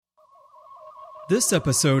This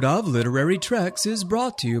episode of Literary Treks is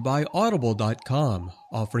brought to you by Audible.com,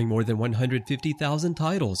 offering more than 150,000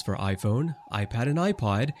 titles for iPhone, iPad and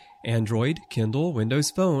iPod, Android, Kindle,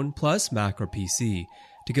 Windows Phone, plus Mac or PC.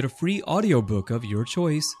 To get a free audiobook of your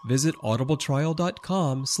choice, visit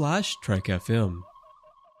audibletrial.com/TrekFM.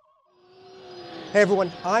 Hey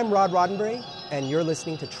everyone, I'm Rod Roddenberry, and you're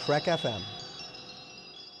listening to Trek FM.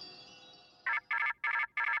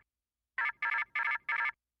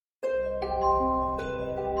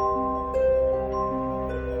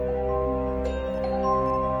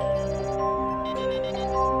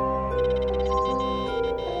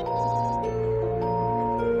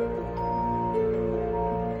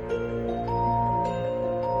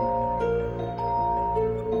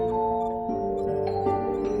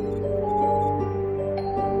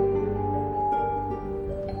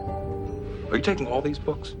 Are you taking all these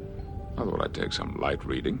books? I thought I'd take some light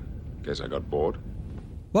reading, in case I got bored.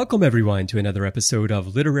 Welcome everyone to another episode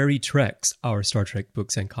of Literary Treks, our Star Trek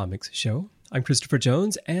books and comics show. I'm Christopher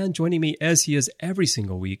Jones, and joining me as he is every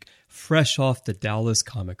single week, fresh off the Dallas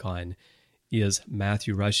Comic-Con, is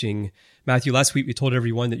Matthew Rushing. Matthew, last week we told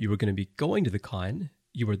everyone that you were going to be going to the con.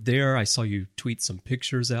 You were there. I saw you tweet some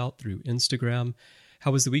pictures out through Instagram.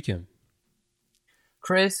 How was the weekend?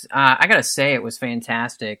 Chris, I gotta say it was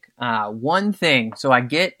fantastic. One thing, so I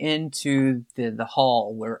get into the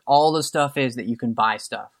hall where all the stuff is that you can buy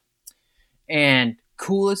stuff. And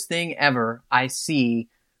coolest thing ever, I see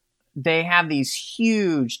they have these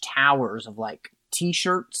huge towers of like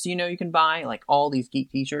t-shirts, you can buy, like all these geek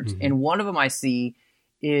t-shirts. Mm-hmm. And one of them I see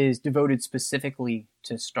is devoted specifically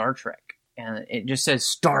to Star Trek. And it just says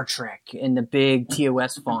Star Trek in the big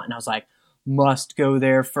TOS font. And I was like, must go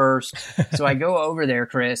there first. So I go over there,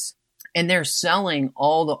 Chris, and they're selling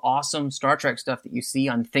all the awesome Star Trek stuff that you see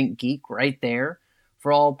on Think Geek right there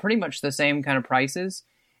for all pretty much the same kind of prices.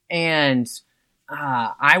 And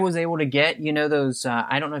I was able to get, those,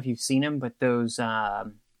 I don't know if you've seen them, but those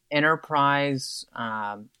Enterprise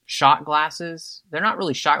shot glasses. They're not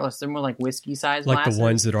really shot glasses. They're more like whiskey size like glasses. The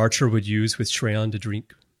ones that Archer would use with Shreyan to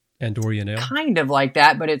drink Andorian ale? Kind of like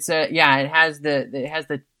that, but it's it has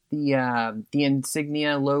the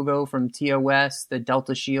insignia logo from TOS, the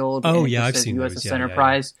Delta Shield. Oh, yeah, I've seen USS those.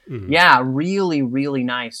 Enterprise. Yeah. Mm-hmm. Yeah, really, really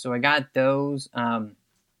nice. So I got those.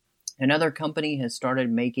 Another company has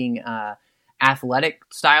started making athletic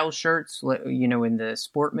style shirts, in the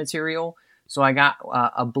sport material. So I got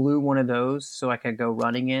a blue one of those so I could go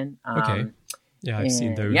running in. Okay. Yeah, I've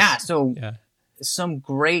seen those. Yeah, so some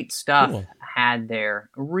great stuff had there.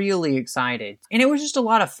 Really excited. And it was just a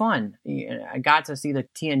lot of fun. I got to see the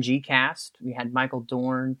TNG cast. We had Michael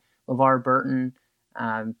Dorn, LeVar Burton,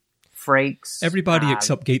 Frakes. Everybody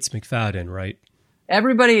except Gates McFadden, right?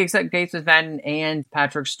 Everybody except Gates McFadden and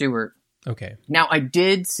Patrick Stewart. Okay. Now, I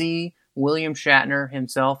did see William Shatner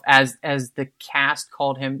himself, as the cast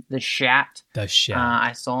called him, the Shat. The Shat.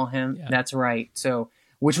 I saw him. Yeah. That's right. So,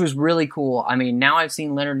 which was really cool. I mean, now I've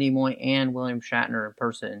seen Leonard Nimoy and William Shatner in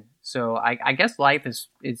person. So I guess life is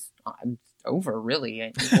over,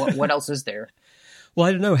 really. What else is there? Well,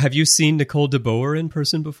 I don't know. Have you seen Nicole DeBoer in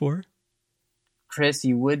person before? Chris,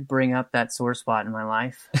 you would bring up that sore spot in my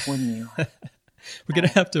life, wouldn't you? We're going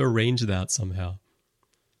to have to arrange that somehow.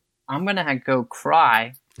 I'm going to go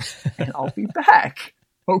cry, and I'll be back.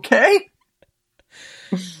 Okay?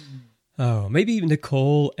 Oh, maybe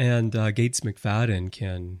Nicole and Gates McFadden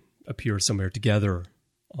can appear somewhere together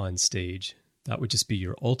on stage. That would just be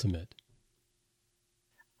your ultimate.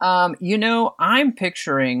 I'm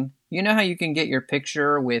picturing, how you can get your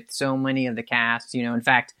picture with so many of the cast, in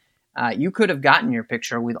fact, you could have gotten your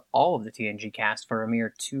picture with all of the TNG cast for a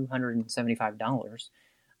mere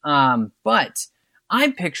 $275. But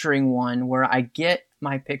I'm picturing one where I get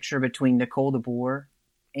my picture between Nicole DeBoer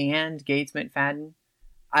and Gates McFadden.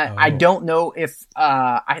 I don't know if,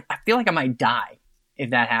 I feel like I might die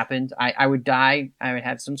if that happened. I would die. I would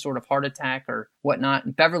have some sort of heart attack or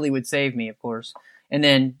whatnot. Beverly would save me, of course. And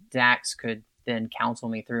then Dax could then counsel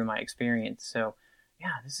me through my experience. So,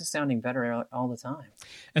 yeah, this is sounding better all the time.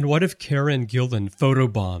 And what if Karen Gillan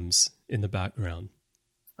photobombs in the background?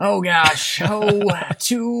 Oh, gosh. Oh,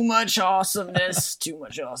 too much awesomeness. Too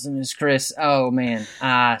much awesomeness, Chris. Oh, man.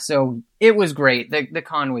 So it was great. The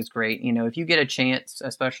con was great. If you get a chance,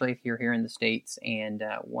 especially if you're here in the States and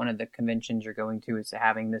one of the conventions you're going to is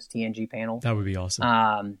having this TNG panel. That would be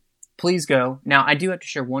awesome. Please go. Now, I do have to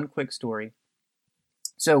share one quick story.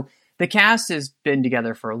 So the cast has been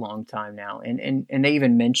together for a long time now. And they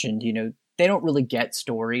even mentioned, they don't really get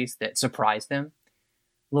stories that surprise them.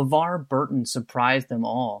 LeVar Burton surprised them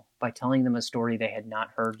all by telling them a story they had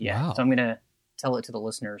not heard yet. Wow. So I'm going to tell it to the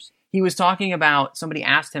listeners. He was talking about, somebody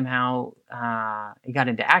asked him how he got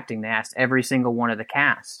into acting. They asked every single one of the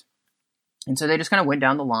cast. And so they just kind of went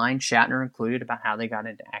down the line, Shatner included, about how they got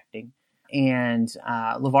into acting. And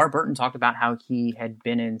LeVar Burton talked about how he had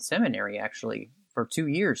been in seminary, actually, for 2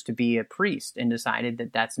 years to be a priest, and decided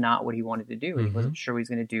that that's not what he wanted to do. Mm-hmm. He wasn't sure what he was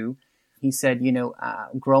going to do. He said,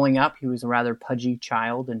 growing up, he was a rather pudgy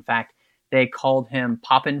child. In fact, they called him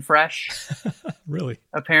Poppin' Fresh. Really?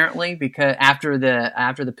 Apparently, because after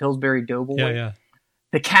the Pillsbury Doughboy. Yeah.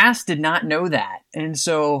 The cast did not know that. And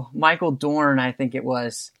so Michael Dorn, I think it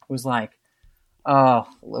was like, oh,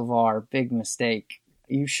 LeVar, big mistake.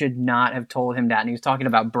 You should not have told him that. And he was talking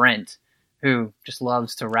about Brent, who just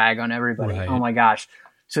loves to rag on everybody. Right. Oh my gosh.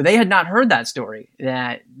 So they had not heard that story,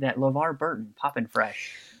 that LeVar Burton, Poppin'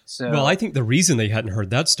 Fresh. So, well, I think the reason they hadn't heard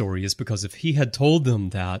that story is because if he had told them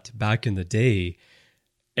that back in the day,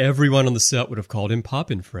 everyone on the set would have called him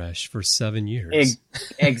Poppin' Fresh for 7 years.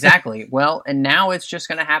 Exactly. Well, and now it's just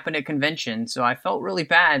going to happen at convention. So I felt really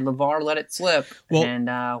bad. LeVar let it slip. Well, and,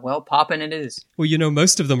 Poppin' it is. Well,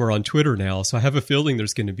 most of them are on Twitter now. So I have a feeling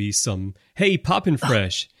there's going to be some, hey, Poppin'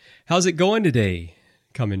 Fresh, how's it going today?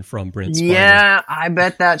 Coming from Brent Spiner. Yeah, I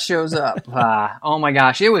bet that shows up. Oh my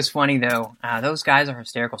gosh, it was funny though. Those guys are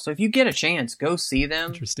hysterical. So if you get a chance, go see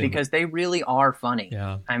them because they really are funny.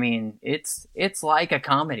 Yeah. I mean, it's like a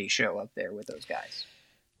comedy show up there with those guys.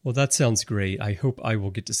 Well, that sounds great. I hope I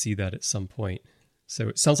will get to see that at some point. So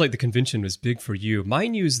it sounds like the convention was big for you. My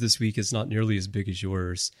news this week is not nearly as big as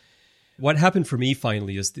yours. What happened for me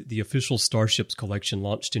finally is the official Starships collection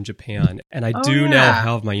launched in Japan, and I now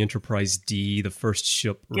have my Enterprise D, the first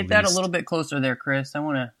ship released. Get that a little bit closer there, Chris. I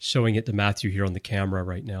want to... Showing it to Matthew here on the camera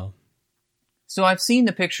right now. So I've seen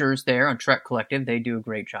the pictures there on Trek Collective. They do a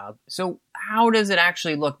great job. So how does it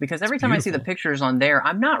actually look? Because every time I see the pictures on there,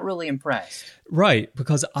 I'm not really impressed. Right,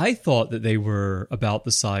 because I thought that they were about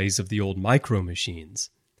the size of the old Micro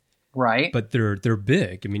machines. Right. But they're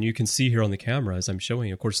big. I mean, you can see here on the camera as I'm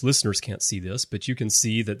showing. Of course, listeners can't see this, but you can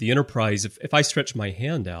see that the Enterprise, if I stretch my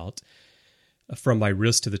hand out from my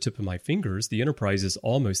wrist to the tip of my fingers, the Enterprise is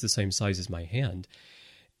almost the same size as my hand.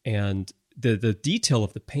 And the detail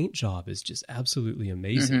of the paint job is just absolutely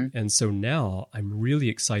amazing. Mm-hmm. And so now I'm really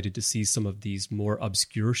excited to see some of these more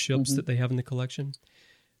obscure ships that they have in the collection.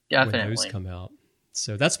 Definitely. When those come out.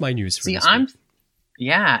 So that's my news for this week.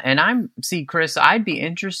 Yeah, and Chris, I'd be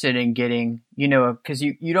interested in getting, because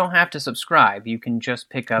you don't have to subscribe. You can just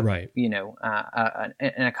pick up,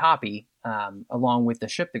 a copy along with the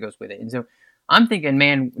ship that goes with it. And so I'm thinking,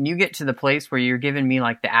 man, when you get to the place where you're giving me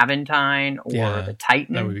like the Aventine or the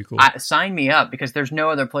Titan, that would be cool. Sign me up because there's no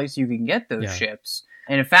other place you can get those ships.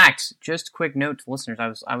 And in fact, just a quick note to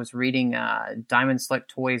listeners, I was reading Diamond Select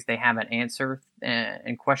Toys. They have an answer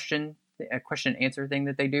and question answer thing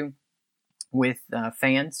that they do with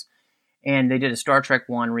fans, and they did a Star Trek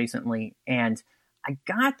one recently, and I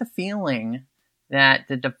got the feeling that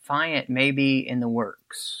the Defiant may be in the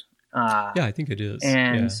works. I think it is.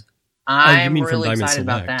 And I'm really excited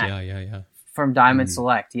about that. Yeah. From Diamond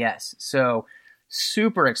Select, yes. So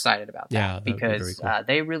super excited about that. Yeah, because be very cool.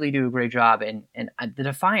 They really do a great job, and the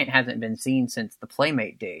Defiant hasn't been seen since the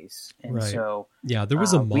Playmate days. And so there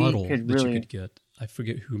was a model that you could get. I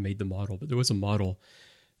forget who made the model, but there was a model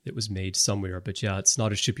that was made somewhere, but it's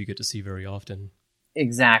not a ship you get to see very often.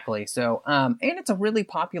 Exactly. So, and it's a really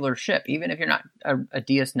popular ship. Even if you're not a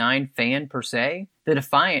DS9 fan per se, the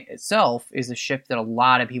Defiant itself is a ship that a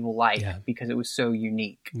lot of people like because it was so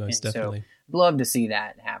unique. Most definitely. So, love to see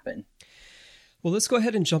that happen. Well, let's go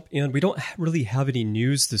ahead and jump in. We don't really have any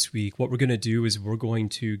news this week. What we're going to do is we're going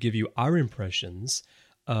to give you our impressions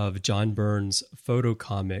of John Byrne's photo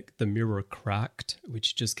comic, The Mirror Cracked,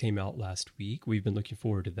 which just came out last week. We've been looking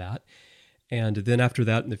forward to that. And then after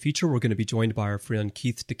that, in the future, we're going to be joined by our friend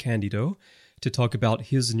Keith DeCandido to talk about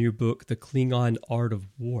his new book, The Klingon Art of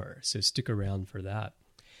War. So stick around for that.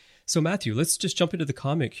 So Matthew, let's just jump into the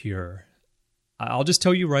comic here. I'll just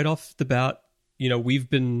tell you right off the bat, we've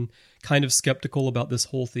been kind of skeptical about this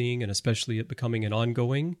whole thing, and especially it becoming an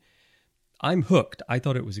ongoing. I'm hooked. I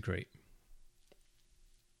thought it was great.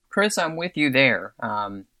 Chris, I'm with you there.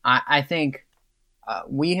 I think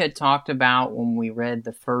we had talked about when we read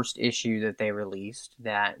the first issue that they released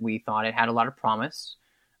that we thought it had a lot of promise,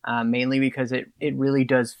 mainly because it really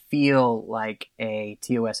does feel like a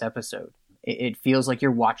TOS episode. It feels like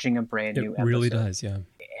you're watching a brand new episode. It really does, yeah.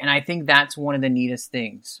 And I think that's one of the neatest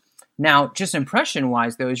things. Now, just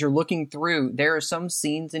impression-wise, though, as you're looking through, there are some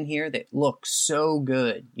scenes in here that look so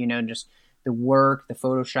good. Just the work, the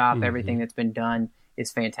Photoshop, everything that's been done.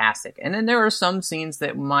 is fantastic. And then there are some scenes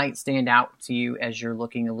that might stand out to you as you're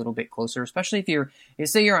looking a little bit closer, especially if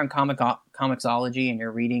say you're on Comixology and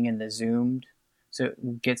you're reading in the zoomed, so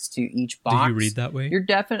it gets to each box. Do you read that way? You're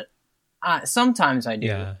definitely, sometimes I do.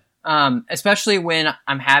 Yeah. Especially when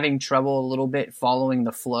I'm having trouble a little bit following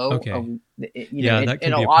the flow. Okay.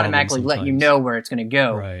 It'll automatically let you know where it's going to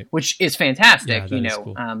go, right, which is fantastic,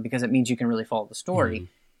 cool. because it means you can really follow the story.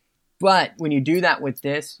 But when you do that with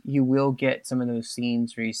this, you will get some of those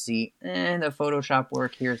scenes where you see, the Photoshop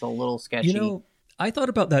work here is a little sketchy. I thought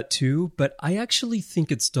about that too, but I actually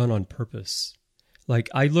think it's done on purpose. Like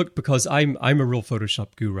I look, because I'm a real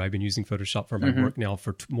Photoshop guru. I've been using Photoshop for my work now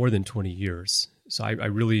for more than 20 years. So I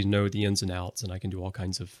really know the ins and outs, and I can do all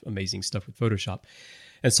kinds of amazing stuff with Photoshop.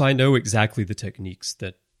 And so I know exactly the techniques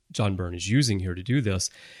that John Byrne is using here to do this.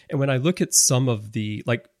 And when I look at some of the,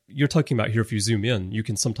 like you're talking about here, if you zoom in, you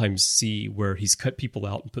can sometimes see where he's cut people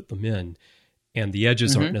out and put them in, and the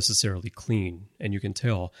edges aren't necessarily clean, and you can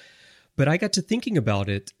tell. But I got to thinking about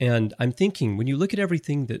it, and I'm thinking, when you look at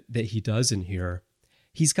everything that he does in here,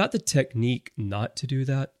 he's got the technique not to do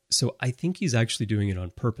that. So I think he's actually doing it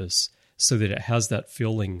on purpose so that it has that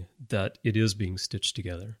feeling that it is being stitched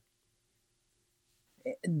together.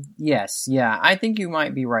 Yes, yeah, I think you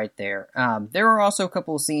might be right there. There are also a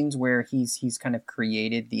couple of scenes where he's kind of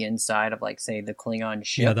created the inside of, like, say, the Klingon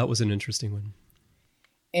ship. Yeah, that was an interesting one.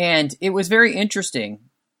 And it was very interesting,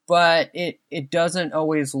 but it doesn't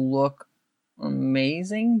always look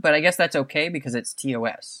amazing. But I guess that's okay because it's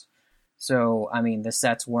TOS. So, I mean, the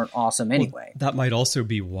sets weren't awesome anyway. Well, that might also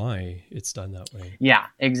be why it's done that way. Yeah,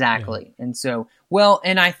 exactly. Yeah. And so,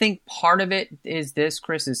 and I think part of it is this,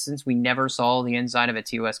 Chris, is since we never saw the inside of a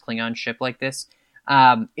TOS Klingon ship like this,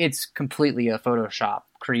 it's completely a Photoshop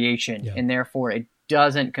creation. Yeah. And therefore, it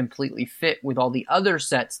doesn't completely fit with all the other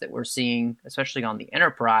sets that we're seeing, especially on the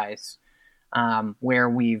Enterprise, where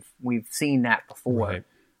we've seen that before. Right.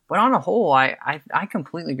 But on a whole, I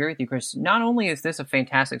completely agree with you, Chris. Not only is this a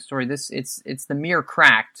fantastic story, it's the Mirror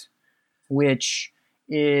Cracked, which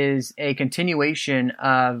is a continuation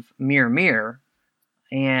of Mirror,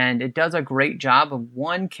 and it does a great job of,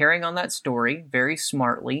 one, carrying on that story very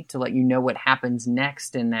smartly to let you know what happens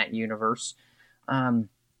next in that universe,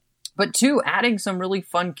 but two, adding some really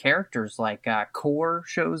fun characters like Kor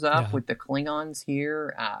shows up with the Klingons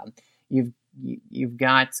here. You've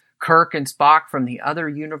got Kirk and Spock from the other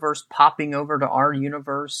universe popping over to our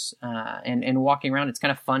universe and walking around. It's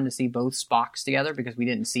kind of fun to see both Spocks together because we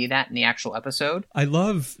didn't see that in the actual episode.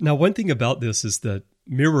 Now, one thing about this is that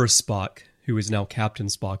Mirror Spock, who is now Captain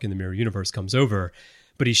Spock in the Mirror Universe, comes over,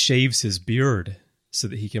 but he shaves his beard so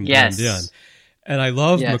that he can blend in. And I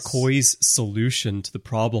love McCoy's solution to the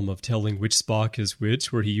problem of telling which Spock is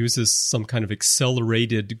which, where he uses some kind of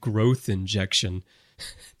accelerated growth injection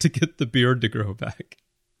to get the beard to grow back.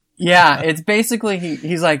 Yeah, it's basically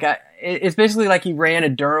he's like it's basically like he ran a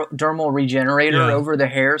dermal regenerator over the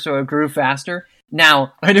hair so it grew faster.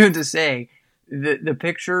 Now, I do have to say, the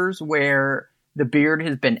pictures where the beard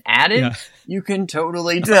has been added, you can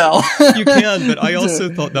totally tell. You can, but I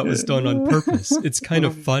also thought that was done on purpose. It's kind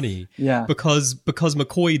of funny, because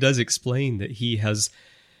McCoy does explain that he has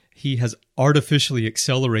artificially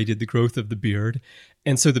accelerated the growth of the beard,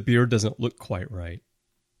 and so the beard doesn't look quite right.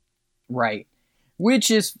 Right.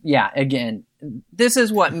 Which is, again, this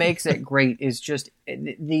is what makes it great, is just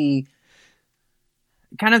the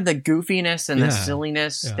kind of the goofiness and the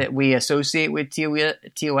silliness that we associate with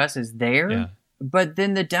TOS is there, but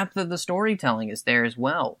then the depth of the storytelling is there as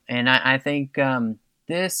well. And I think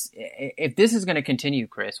if this is going to continue,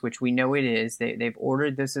 Chris, which we know it is, they've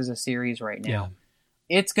ordered this as a series right now,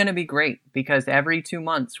 it's going to be great because every 2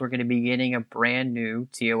 months we're going to be getting a brand new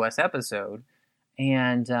TOS episode.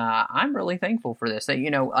 And I'm really thankful for this.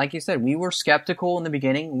 Like you said, we were skeptical in the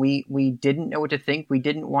beginning. We didn't know what to think. We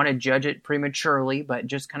didn't want to judge it prematurely, but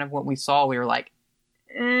just kind of what we saw, we were like,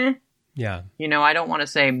 Yeah. I don't want to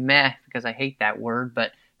say meh because I hate that word,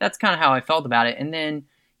 but that's kind of how I felt about it. And then,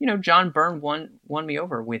 John Byrne won me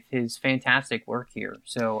over with his fantastic work here.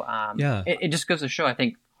 So it just goes to show, I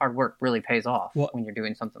think, hard work really pays off when you're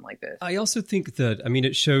doing something like this. I also think that,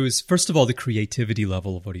 it shows, first of all, the creativity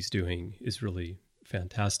level of what he's doing is really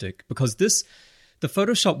fantastic, because the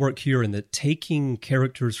Photoshop work here and the taking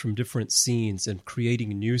characters from different scenes and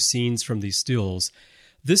creating new scenes from these stills,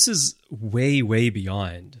 this is way, way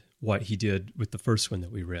beyond what he did with the first one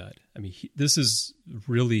that we read. This is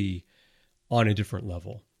really on a different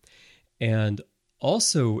level. And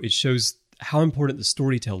also it shows how important the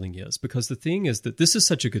storytelling is, because the thing is that this is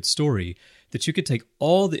such a good story that you could take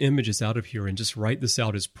all the images out of here and just write this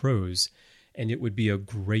out as prose, and it would be a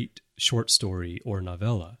great short story or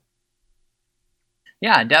novella.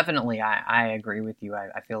 Yeah, definitely. I agree with you.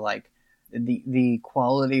 I feel like the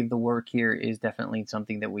quality of the work here is definitely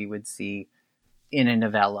something that we would see in a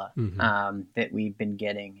novella that we've been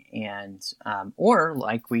getting. And, or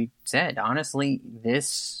like we said, honestly,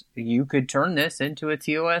 you could turn this into a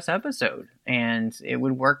TOS episode and it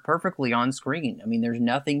would work perfectly on screen. I mean, there's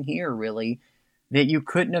nothing here really that you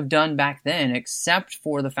couldn't have done back then, except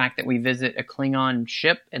for the fact that we visit a Klingon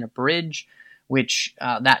ship and a bridge, which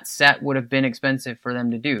that set would have been expensive for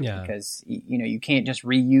them to do because, you can't just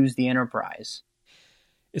reuse the Enterprise.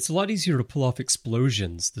 It's a lot easier to pull off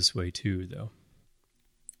explosions this way too, though.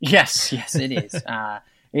 Yes, it is.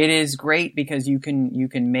 It is great because you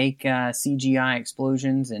can make CGI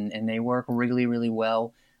explosions and they work really, really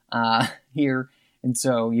well here. And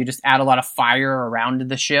so you just add a lot of fire around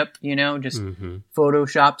the ship, just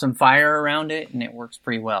Photoshop some fire around it, and it works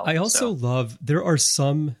pretty well. I also love, there are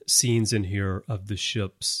some scenes in here of the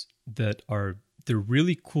ships that they're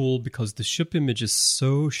really cool because the ship image is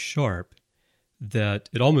so sharp that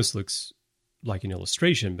it almost looks like an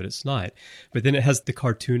illustration, but it's not. But then it has the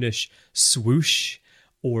cartoonish swoosh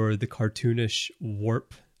or the cartoonish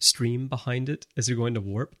warp stream behind it as you're going to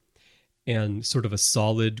warp, and sort of a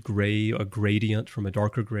solid gray, a gradient from a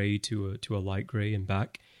darker gray to a light gray and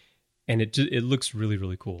back. And it looks really,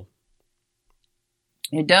 really cool.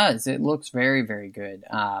 It does. It looks very, very good.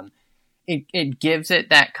 It gives it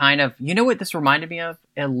that kind of, what this reminded me of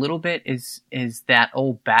a little bit is that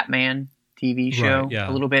old Batman TV show. Right, yeah,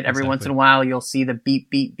 a little bit every once in a while you'll see the beep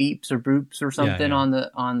beep beeps or boops or something on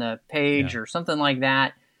the page or something like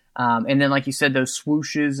that. And then like you said, those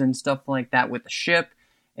swooshes and stuff like that with the ship.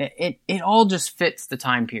 It all just fits the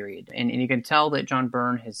time period. And you can tell that John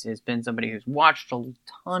Byrne has been somebody who's watched a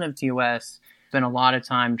ton of TOS, spent a lot of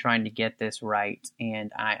time trying to get this right.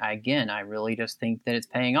 And I really just think that it's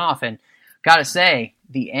paying off. And gotta say,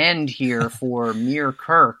 the end here for Mir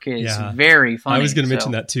Kirk is very funny. I was going to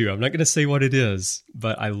mention that too. I'm not going to say what it is,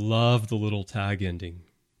 but I love the little tag ending.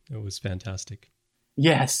 It was fantastic.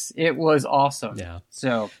 Yes, it was awesome. Yeah.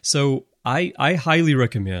 So I highly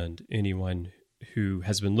recommend anyone who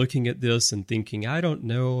has been looking at this and thinking, I don't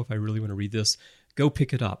know if I really want to read this, go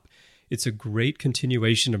pick it up. It's a great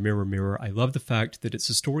continuation of Mirror Mirror. I love the fact that it's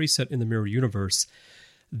a story set in the Mirror universe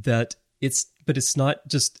but it's not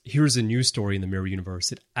just, here's a new story in the Mirror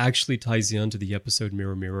universe. It actually ties into the episode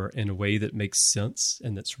Mirror Mirror in a way that makes sense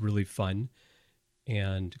and that's really fun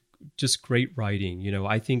and just great writing.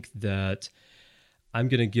 I think that I'm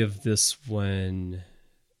going to give this one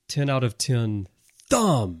 10 out of 10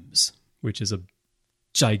 thumbs, which is a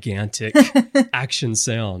gigantic action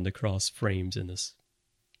sound across frames in this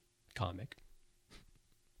comic.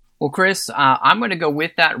 Well, Chris, I'm going to go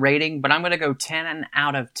with that rating, but I'm going to go 10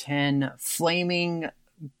 out of 10 flaming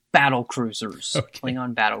battle cruisers,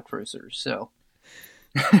 Klingon battle cruisers. So,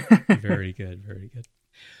 very good, very good.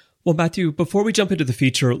 Well, Matthew, before we jump into the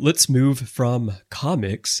feature, let's move from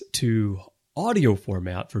comics to audio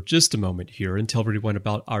format for just a moment here and tell everyone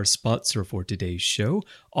about our sponsor for today's show,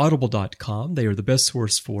 Audible.com. They are the best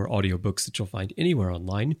source for audiobooks that you'll find anywhere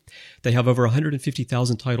online. They have over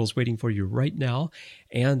 150,000 titles waiting for you right now,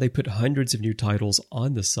 and they put hundreds of new titles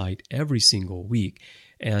on the site every single week.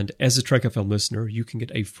 And as a Trek FM listener, you can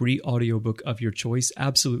get a free audiobook of your choice,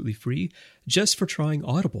 absolutely free, just for trying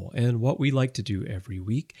Audible. And what we like to do every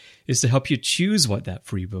week is to help you choose what that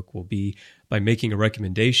free book will be by making a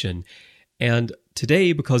recommendation. And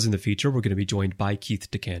today, because in the feature, we're going to be joined by Keith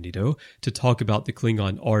DeCandido to talk about the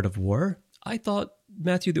Klingon Art of War, I thought,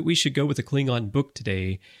 Matthew, that we should go with a Klingon book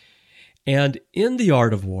today. And in the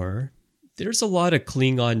Art of War, there's a lot of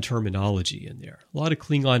Klingon terminology in there, a lot of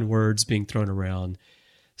Klingon words being thrown around.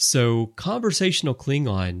 So conversational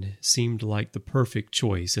Klingon seemed like the perfect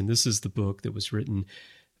choice. And this is the book that was written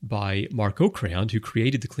by Mark Okrand, who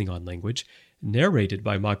created the Klingon language, narrated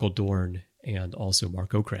by Michael Dorn and also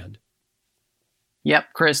Mark Okrand.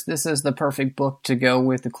 Yep, Chris, this is the perfect book to go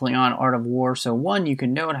with the Klingon Art of War. So one, you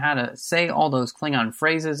can know how to say all those Klingon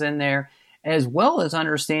phrases in there, as well as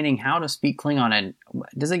understanding how to speak Klingon. And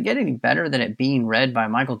does it get any better than it being read by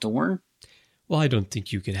Michael Dorn? Well, I don't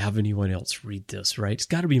think you could have anyone else read this, right? It's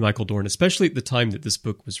got to be Michael Dorn, especially at the time that this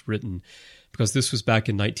book was written, because this was back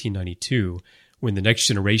in 1992 when the Next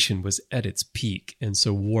Generation was at its peak. And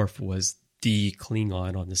so Worf was the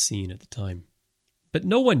Klingon on the scene at the time. But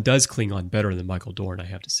no one does Klingon better than Michael Dorn, I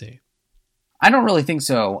have to say. I don't really think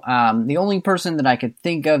so. The only person that I could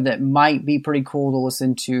think of that might be pretty cool to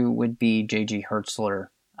listen to would be J.G. Hertzler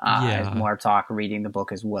as Martok reading the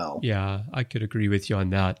book as well. Yeah, I could agree with you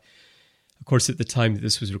on that. Of course, at the time that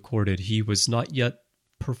this was recorded, he was not yet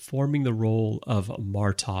performing the role of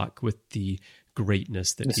Martok with the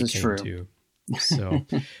greatness that he came to. So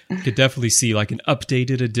you could definitely see like an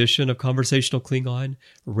updated edition of Conversational Klingon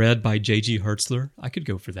read by J.G. Hertzler. I could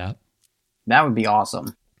go for that. That would be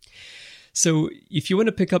awesome. So if you want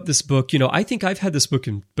to pick up this book, I think I've had this book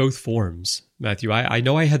in both forms, Matthew. I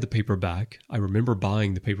know I had the paperback. I remember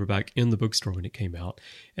buying the paperback in the bookstore when it came out.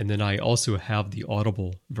 And then I also have the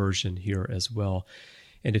Audible version here as well.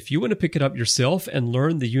 And if you want to pick it up yourself and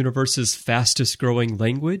learn the universe's fastest growing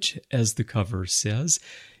language, as the cover says,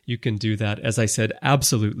 you can do that, as I said,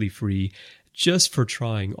 absolutely free, just for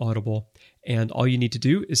trying Audible. And all you need to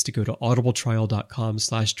do is to go to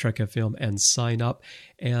audibletrial.com/trekfm and sign up,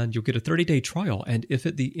 and you'll get a 30-day trial. And if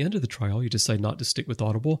at the end of the trial you decide not to stick with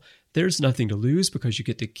Audible, there's nothing to lose because you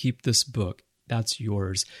get to keep this book. That's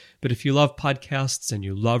yours. But if you love podcasts and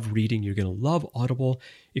you love reading, you're going to love Audible.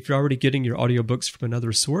 If you're already getting your audiobooks from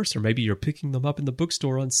another source, or maybe you're picking them up in the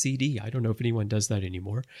bookstore on CD. I don't know if anyone does that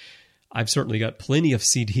anymore. I've certainly got plenty of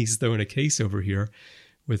CDs, though, in a case over here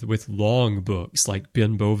with long books like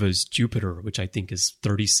Ben Bova's Jupiter, which I think is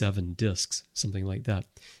 37 discs, something like that.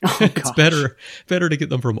 Oh, it's better to get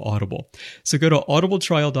them from Audible. So go to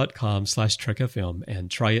audibletrial.com/trekfm and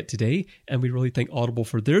try it today. And we really thank Audible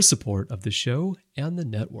for their support of the show and the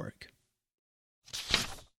network.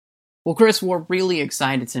 Well, Chris, we're really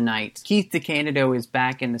excited tonight. Keith DeCandido is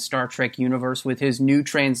back in the Star Trek universe with his new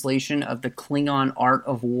translation of the Klingon Art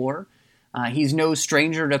of War. He's no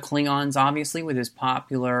stranger to Klingons, obviously, with his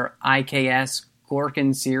popular IKS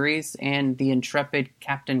Gorkin series and the intrepid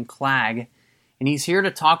Captain Clag. And he's here to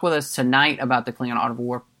talk with us tonight about the Klingon Art of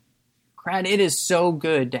War. Crad, it is so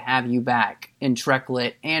good to have you back in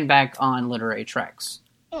TrekLit and back on Literary Treks.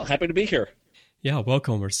 Oh, happy to be here. Yeah,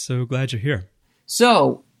 welcome. We're so glad you're here.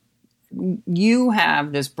 So, you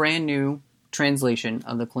have this brand new translation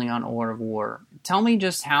of the Klingon Art of War. Tell me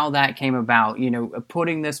just how that came about,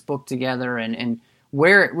 putting this book together and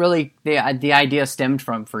where it really, the idea stemmed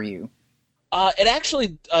from for you. It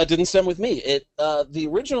actually didn't stem with me. The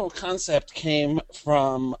original concept came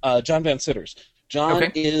from John Van Sitters.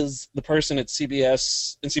 John is the person at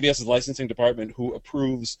CBS, in CBS's licensing department, who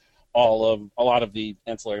approves a lot of the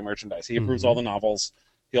ancillary merchandise. He approves all the novels.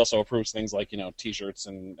 He also approves things like, T-shirts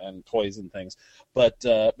and toys and things. But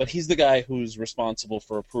he's the guy who's responsible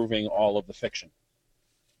for approving all of the fiction.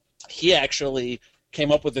 He actually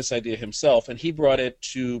came up with this idea himself, and he brought it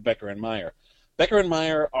to Becker and Meyer. Becker and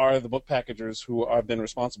Meyer are the book packagers who have been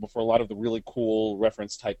responsible for a lot of the really cool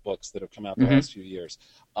reference-type books that have come out the last few years.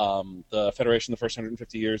 The Federation, the First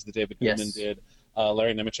 150 Years, that David Goodman did,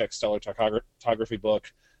 Larry Nemechek's Stellar Cartography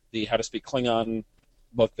book, the How to Speak Klingon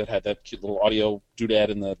book that had that cute little audio doodad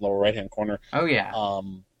in the lower right-hand corner. Oh, yeah.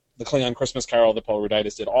 The Klingon Christmas Carol that Paul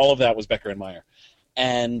Ruditis did. All of that was Becker and Meyer.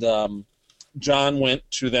 And John went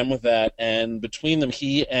to them with that, and between them,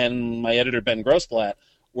 he and my editor, Ben Grossblatt,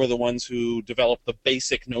 were the ones who developed the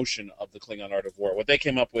basic notion of the Klingon Art of War. What they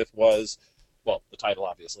came up with was, well, the title,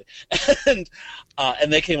 obviously, and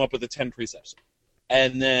they came up with the 10 precepts.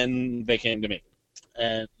 And then they came to me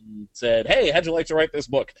and said, hey, how'd you like to write this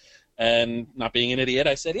book? And not being an idiot,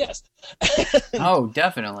 I said yes. Oh,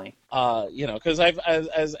 definitely. Because I've,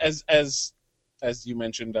 as you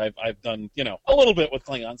mentioned, I've done, a little bit with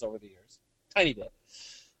Klingons over the years, tiny bit,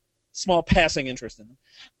 small passing interest in them,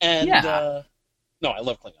 and no, I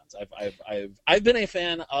love Klingons. I've been a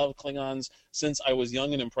fan of Klingons since I was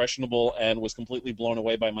young and impressionable, and was completely blown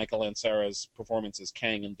away by Michael Ansara's performance as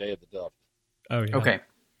Kang in Day of the Dove. Oh yeah. Okay.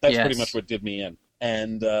 That's pretty much what did me in.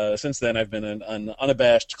 And since then, I've been an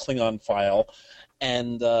unabashed Klingon file,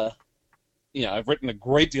 and I've written a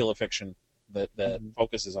great deal of fiction that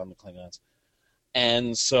focuses on the Klingons,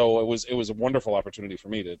 and so it was a wonderful opportunity for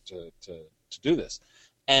me to do this,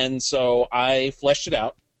 and so I fleshed it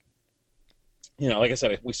out. Like I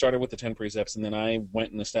said, we started with the 10 precepts, and then I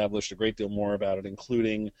went and established a great deal more about it,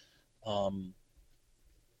 including I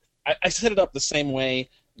set it up the same way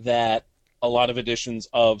that a lot of editions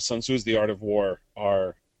of Sun Tzu's The Art of War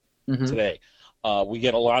are today. We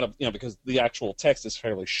get a lot of, because the actual text is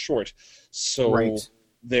fairly short, so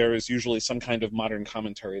there is usually some kind of modern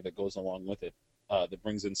commentary that goes along with it that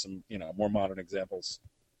brings in some, more modern examples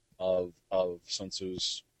of Sun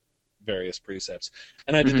Tzu's various precepts.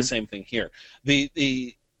 And I did the same thing here.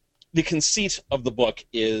 The conceit of the book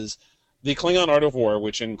is the Klingon Art of War,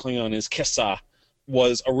 which in Klingon is Kesa,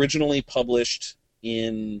 was originally published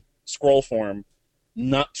in scroll form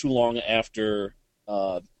not too long after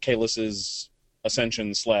Kahless's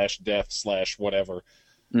ascension / death / whatever,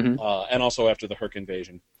 and also after the Herc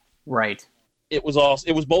invasion. Right. It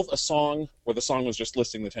was both a song, where the song was just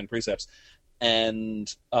listing the 10 precepts,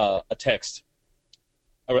 and a text.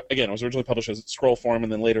 again, it was originally published as scroll form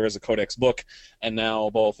and then later as a codex book, and now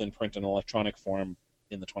both in print and electronic form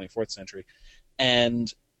in the 24th century.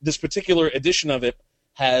 And this particular edition of it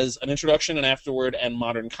has an introduction, an afterword, and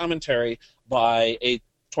modern commentary by a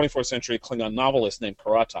 24th century Klingon novelist named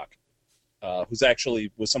Karatak, who's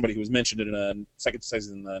actually was somebody who was mentioned in a second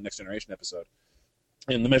season in the Next Generation episode.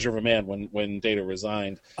 In The Measure of a Man, when Data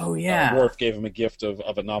resigned, oh yeah, Worf gave him a gift of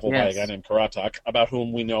a novel by a guy named Karatak, about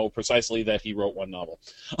whom we know precisely that he wrote one novel.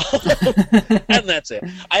 And that's it.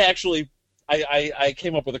 I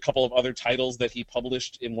came up with a couple of other titles that he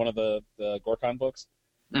published in one of the Gorkon books,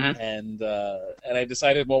 and I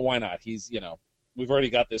decided, well, why not? He's, we've already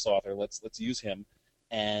got this author. Let's use him,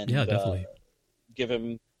 and definitely give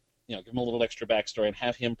him a little extra backstory and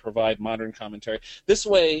have him provide modern commentary. This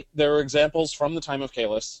way, there are examples from the time of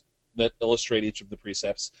Kahless that illustrate each of the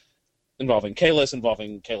precepts, involving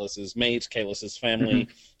Kahless's mate, Kahless's family,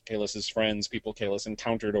 Kahless's friends, people Kahless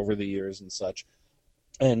encountered over the years and such,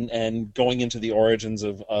 and going into the origins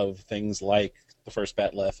of things like the first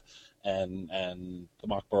Batleth and the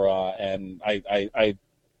Makbara, and I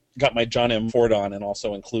got my John M. Ford on and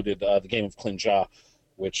also included the game of Klingon,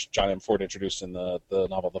 which John M. Ford introduced in the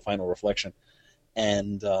novel The Final Reflection,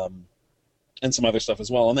 and some other stuff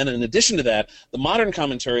as well. And then in addition to that, the modern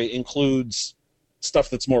commentary includes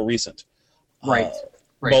stuff that's more recent. Right.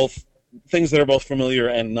 Both things that are both familiar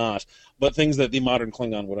and not, but things that the modern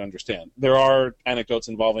Klingon would understand. There are anecdotes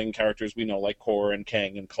involving characters we know, like Kor and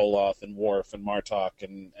Kang and Koloth and Worf and Martok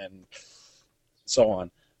and so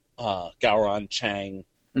on. Gowron, Chang,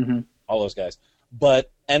 all those guys.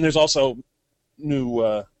 And there's also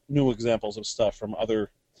new examples of stuff from other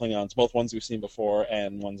Klingons, both ones we've seen before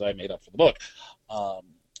and ones I made up for the book.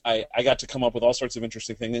 I got to come up with all sorts of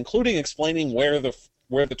interesting things, including explaining where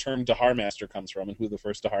the term Dahar Master comes from and who the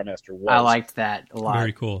first Dahar Master was. I liked that a lot.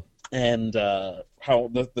 Very cool. And how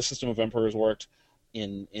the system of emperors worked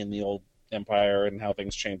in the old empire, and how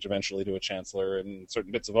things changed eventually to a chancellor, and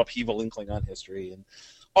certain bits of upheaval in Klingon history, and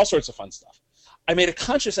all sorts of fun stuff. I made a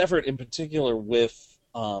conscious effort in particular with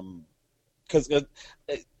because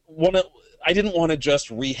I didn't want to just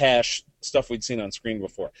rehash stuff we'd seen on screen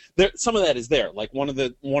before. Some of that is there. Like one of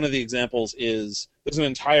the examples is there's an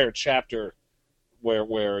entire chapter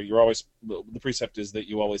where you're always, the precept is that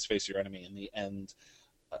you always face your enemy. And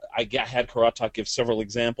I had Karatak give several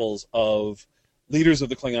examples of leaders of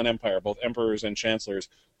the Klingon Empire, both emperors and chancellors,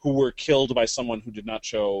 who were killed by someone who did not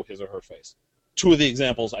show his or her face. Two of the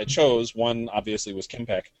examples I chose, one obviously was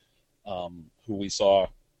Kimpek, who we saw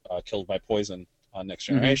killed by poison on Next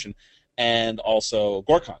Generation, and also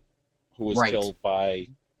Gorkon, who was killed by,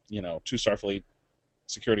 two Starfleet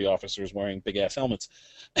security officers wearing big-ass helmets.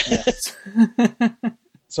 Yes.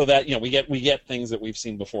 So that, we get things that we've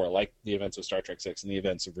seen before, like the events of Star Trek VI and the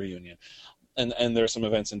events of Reunion. And there are some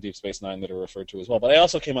events in Deep Space Nine that are referred to as well. But I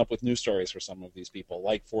also came up with new stories for some of these people,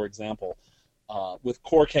 like, for example, with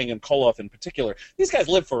Kor, Kang, and Koloth in particular. These guys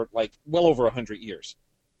lived for, well over 100 years.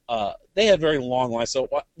 They had very long lives. So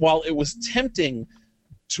while it was tempting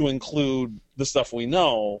to include the stuff we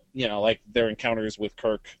know, like their encounters with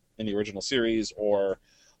Kirk in the original series, or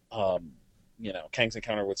Kang's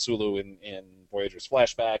encounter with Sulu in Voyager's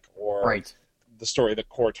flashback, or the story that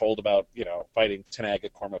Kor told about fighting Tanag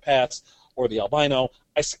at Korma Pass, or the albino,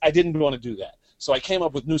 I didn't want to do that. So I came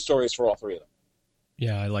up with new stories for all three of them.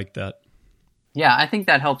 Yeah, I like that. Yeah, I think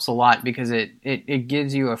that helps a lot because it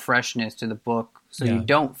gives you a freshness to the book, so you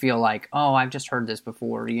don't feel like, oh, I've just heard this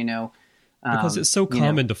before, Because it's so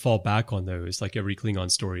common to fall back on those. Like every Klingon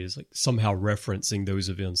story is like somehow referencing those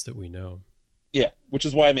events that we know. Yeah, which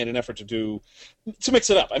is why I made an effort to mix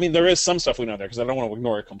it up. I mean, there is some stuff we know there because I don't want to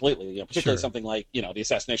ignore it completely. Particularly something like the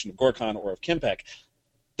assassination of Gorkon or of Kimpek.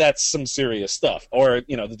 That's some serious stuff. Or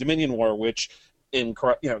the Dominion War, which in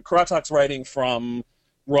Karatak's writing from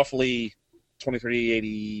roughly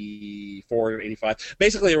 2384, 85,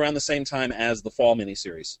 basically around the same time as the Fall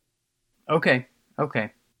miniseries. Okay.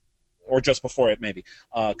 Or just before it, maybe,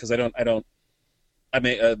 because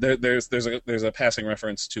there's a passing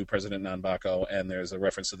reference to President Nanbako, and there's a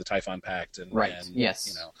reference to the Typhon Pact, and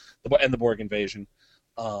the Borg invasion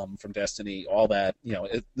from Destiny, all that.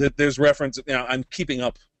 There's reference. I'm keeping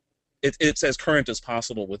up. It's as current as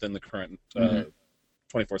possible within the current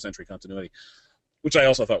 24th century continuity, which I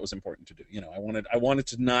also thought was important to do. I wanted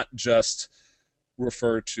to not just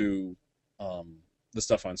refer to the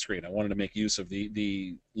stuff on screen. I wanted to make use of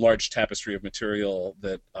the large tapestry of material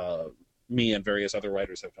that me and various other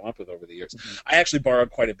writers have come up with over the years. I actually borrowed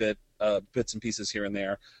quite a bit, bits and pieces here and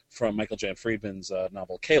there, from Michael Jan Friedman's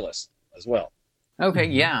novel Kahless as well. Okay,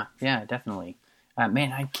 yeah, definitely.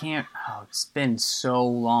 Man, I can't. Oh, it's been so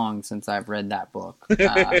long since I've read that book.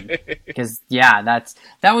 Because that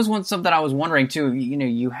was something I was wondering too. You know,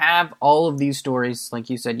 you have all of these stories, like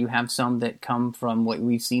you said. You have some that come from what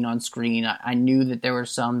we've seen on screen. I knew that there were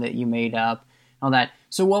some that you made up, all that.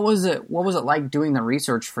 So what was it like doing the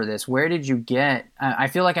research for this? Where did you get? I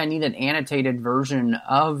feel like I need an annotated version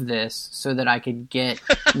of this so that I could get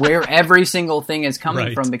where every single thing is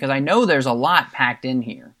coming from, because I know there's a lot packed in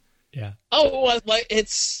here. Yeah. Oh, well, like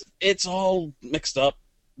it's all mixed up.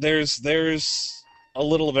 There's a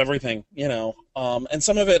little of everything, you know. And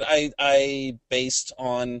some of it I based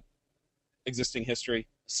on existing history.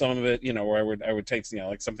 Some of it, you know, where I would take, you know,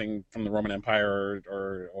 like something from the Roman Empire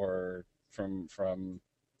or from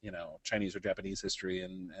you know, Chinese or Japanese history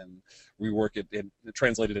and rework it and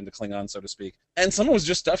translate it into Klingon, so to speak. And some of it was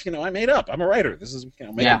just stuff, you know, I made up. I'm a writer. This is, you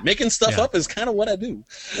know, making stuff up is kind of what I do.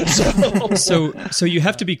 So you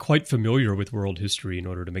have to be quite familiar with world history in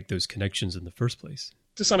order to make those connections in the first place.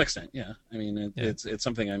 To some extent, yeah. I mean, it's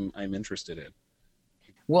something I'm interested in.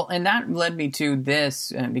 Well, and that led me to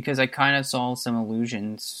this because I kind of saw some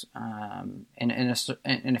allusions in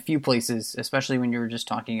a few places, especially when you were just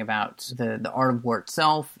talking about the Art of War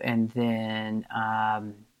itself, and then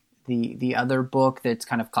the other book that's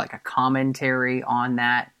kind of like a commentary on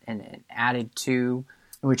that and added to,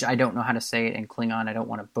 which I don't know how to say it in Klingon. I don't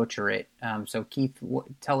want to butcher it. So Keith,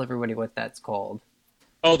 tell everybody what that's called.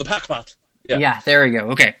 Oh, the Pakpat. Yeah, there we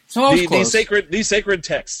go. Okay, so I was close. These sacred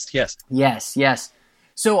texts. Yes. Yes.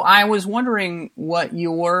 So I was wondering what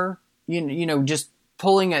your, you know, just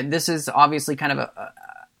pulling it. This is obviously kind of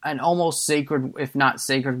an almost sacred, if not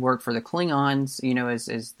sacred, work for the Klingons. You know, as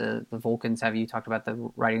the Vulcans have. You talked about the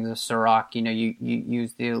writings of Sirach. You know, you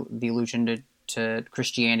use the allusion to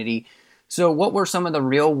Christianity. So, what were some of the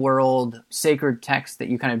real world sacred texts that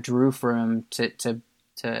you kind of drew from to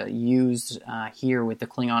use here with the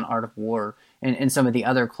Klingon Art of War and some of the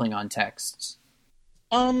other Klingon texts?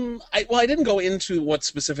 I didn't go into what's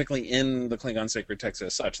specifically in the Klingon sacred text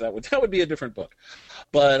as such. That would be a different book.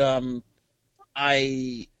 But I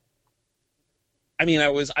mean, I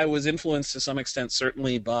was influenced to some extent,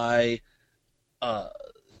 certainly by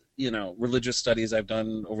you know, religious studies I've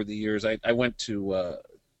done over the years. I went to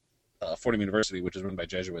Fordham University, which is run by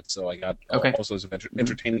Jesuits, so I got all sorts of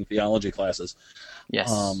entertaining theology classes.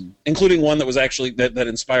 Yes, including one that was actually that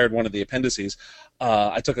inspired one of the appendices.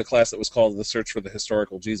 I took a class that was called "The Search for the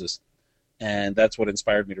Historical Jesus," and that's what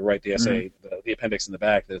inspired me to write the essay, the appendix in the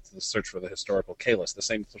back. That's the search for the historical Kahless, the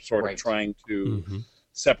same sort of trying to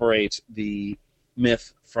separate the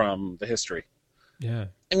myth from the history. Yeah,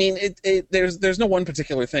 I mean, there's no one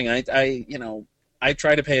particular thing. I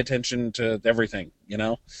try to pay attention to everything. You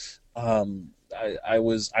know, I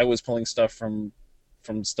was pulling stuff from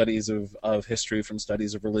studies of history, from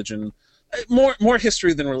studies of religion, more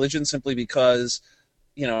history than religion, simply because,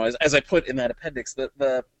 you know, as I put in that appendix,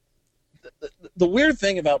 the weird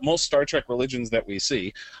thing about most Star Trek religions that we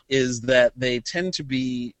see is that they tend to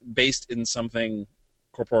be based in something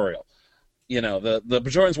corporeal. You know, the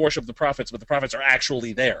Bajorans worship the prophets, but the prophets are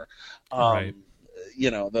actually there. Right.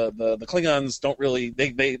 You know, the Klingons don't really,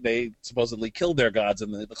 they supposedly killed their gods,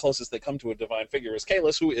 and the closest they come to a divine figure is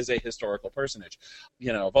Kahless, who is a historical personage.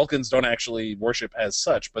 You know, Vulcans don't actually worship as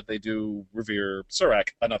such, but they do revere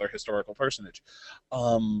Sirach, another historical personage.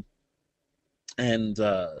 You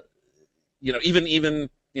know, even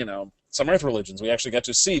you know, some Earth religions, we actually got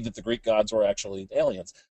to see that the Greek gods were actually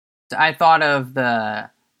aliens. I thought of the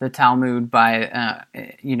Talmud by,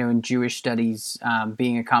 you know, in Jewish studies,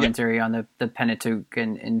 being a commentary on the Pentateuch.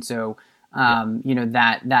 And so, you know,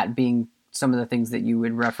 that being some of the things that you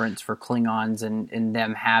would reference for Klingons and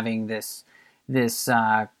them having this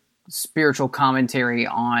spiritual commentary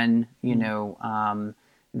on, you know,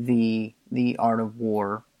 the Art of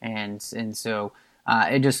War. And so,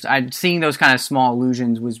 seeing those kind of small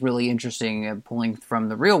allusions was really interesting, pulling from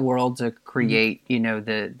the real world to create, you know,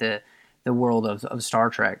 the world of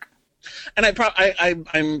Star Trek. And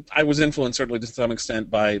I was influenced certainly to some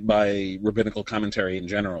extent by rabbinical commentary in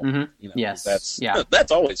general. You know, yes,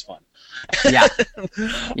 that's always fun.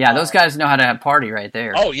 Yeah, those guys know how to party right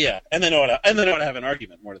there. Oh yeah, and they know how to have an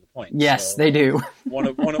argument. More to the point. Yes, so, they do. one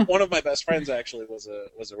of my best friends actually was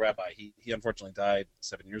a rabbi. He unfortunately died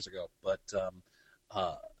 7 years ago, but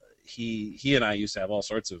he and I used to have all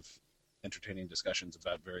sorts of entertaining discussions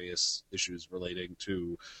about various issues relating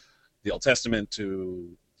to the Old Testament, to,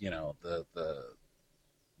 you know, the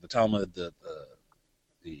Talmud, the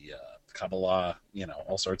Kabbalah, you know,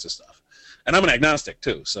 all sorts of stuff. And I'm an agnostic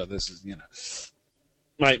too, so this is, you know,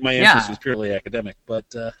 my interest was purely academic, but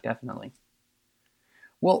definitely.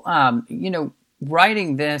 Well, you know,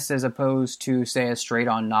 writing this as opposed to, say, a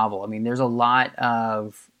straight-on novel, I mean, there's a lot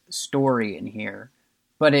of story in here,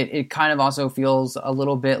 but it kind of also feels a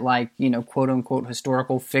little bit like, quote-unquote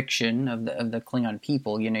historical fiction of the Klingon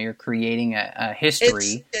people. You're creating a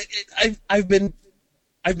history. I've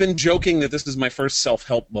been joking that this is my first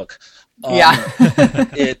self-help book.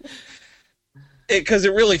 Because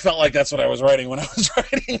it really felt like that's what I was writing when I was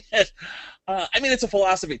writing it. It's a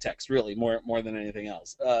philosophy text, really, more than anything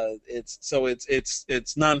else. It's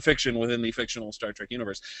nonfiction within the fictional Star Trek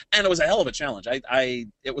universe, and it was a hell of a challenge.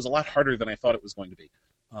 It was a lot harder than I thought it was going to be,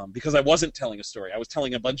 because I wasn't telling a story. I was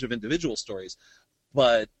telling a bunch of individual stories,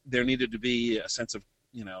 but there needed to be a sense of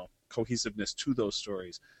cohesiveness to those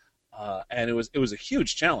stories, and it was a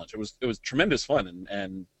huge challenge. It was tremendous fun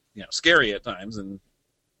and scary at times, and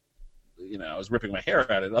I was ripping my hair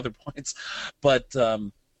out at other points, but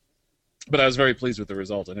I was very pleased with the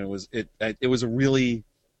result, and it was a really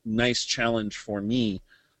nice challenge for me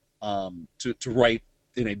to write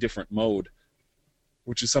in a different mode,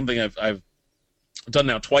 which is something I've done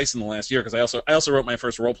now twice in the last year, because I also wrote my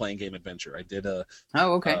first role-playing game adventure. I did an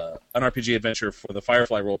RPG adventure for the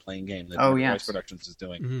Firefly role-playing game that Voice Productions is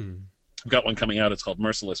doing. Mm. I've got one coming out. It's called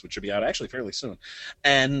Merciless, which should be out actually fairly soon.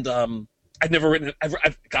 And I've never written.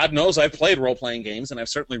 God knows I've played role-playing games, and I've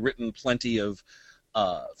certainly written plenty of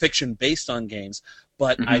fiction based on games,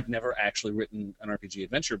 but I've never actually written an RPG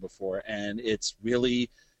adventure before, and it's a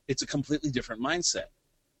completely different mindset,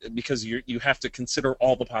 because you have to consider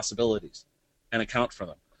all the possibilities and account for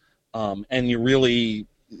them, and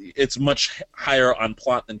it's much higher on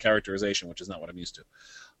plot than characterization, which is not what I'm used to.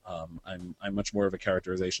 I'm much more of a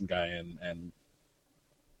characterization guy, and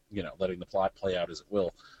letting the plot play out as it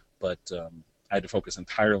will, but I had to focus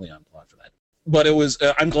entirely on plot for that. But it was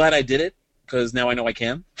I'm glad I did it, because now I know I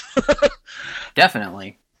can.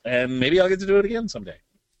 Definitely. And maybe I'll get to do it again someday.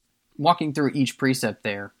 Walking through each precept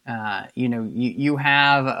there, you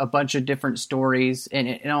have a bunch of different stories, and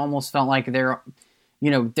it almost felt like they're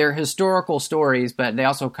historical stories, but they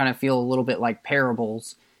also kind of feel a little bit like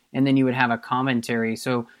parables. And then you would have a commentary.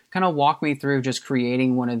 So kind of walk me through just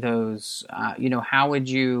creating one of those. How would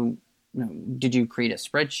you... did you create a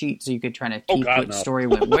spreadsheet so you could try to keep what story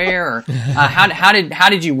went where? Or, how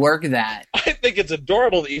did you work that? I think it's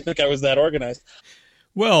adorable that you think I was that organized.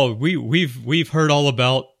 Well, we've heard all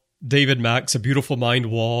about David Mack's A Beautiful Mind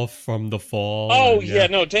Wall from The Fall. Oh yeah,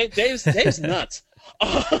 no, Dave's nuts.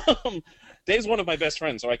 Dave's one of my best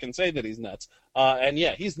friends, so I can say that he's nuts. And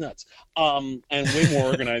yeah, he's nuts. And way more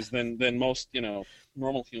organized than most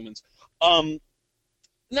normal humans.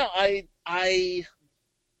 No, I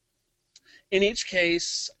in each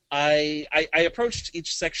case, I approached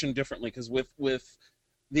each section differently, because with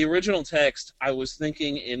the original text, I was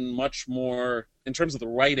thinking in much more, in terms of the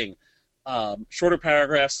writing, shorter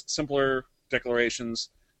paragraphs, simpler declarations,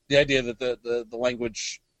 the idea that the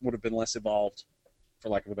language would have been less evolved, for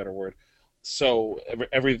lack of a better word. So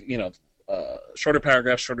every shorter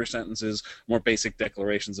paragraphs, shorter sentences, more basic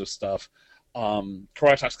declarations of stuff.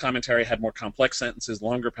 Karatak's commentary had more complex sentences,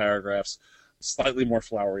 longer paragraphs, slightly more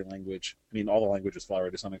flowery language. I mean, all the language is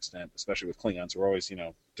flowery to some extent, especially with Klingons, who are always,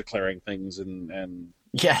 declaring things and...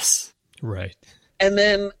 Yes. Right. And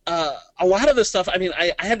then a lot of the stuff,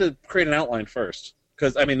 I had to create an outline first,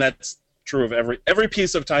 because, that's true of every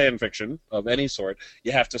piece of tie-in fiction of any sort.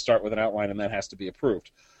 You have to start with an outline, and that has to be approved.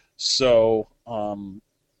 So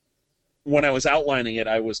when I was outlining it,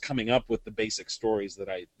 I was coming up with the basic stories that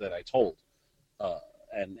I told,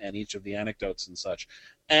 and each of the anecdotes and such.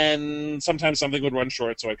 And sometimes something would run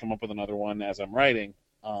short, so I'd come up with another one as I'm writing.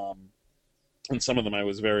 And some of them I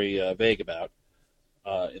was very vague about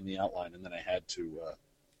in the outline, and then I had to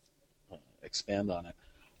expand on it.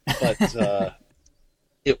 But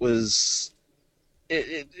it was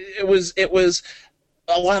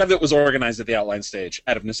a lot of it was organized at the outline stage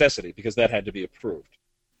out of necessity, because that had to be approved.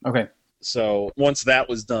 Okay. So once that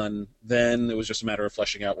was done, then it was just a matter of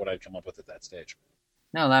fleshing out what I'd come up with at that stage.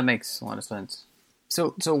 No, that makes a lot of sense.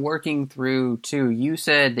 So working through, too, you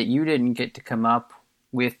said that you didn't get to come up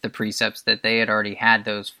with the precepts, that they had already had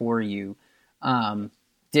those for you.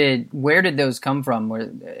 Where did those come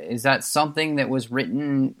from? Is that something that was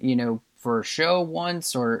written, for a show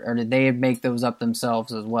once, or did they make those up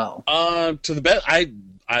themselves as well? To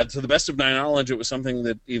the best of my knowledge, it was something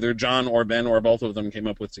that either John or Ben or both of them came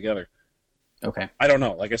up with together. Okay. I don't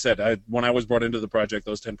know. Like I said, when I was brought into the project,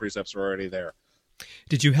 those 10 precepts were already there.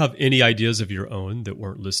 Did you have any ideas of your own that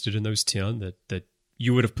weren't listed in those 10 that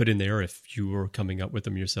you would have put in there if you were coming up with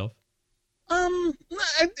them yourself?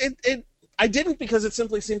 I I didn't because it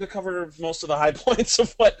simply seemed to cover most of the high points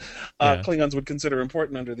of what Klingons would consider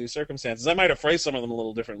important under these circumstances. I might have phrased some of them a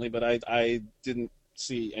little differently, but I didn't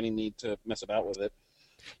see any need to mess about with it.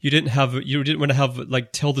 You didn't want to have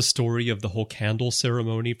like tell the story of the whole candle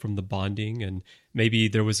ceremony from the bonding, and maybe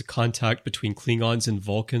there was a contact between Klingons and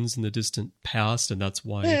Vulcans in the distant past, and that's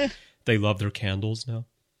why they love their candles now.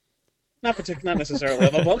 Not necessarily.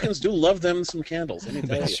 The Vulcans do love them some candles. Let me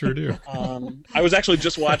tell you. They sure do. I was actually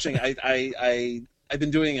just watching. I've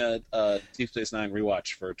been doing a Deep Space Nine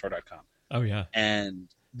rewatch for Tor.com. Oh yeah. And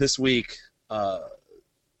this week,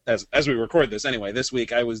 as we record this anyway, this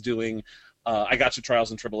week I was doing. I got to Trials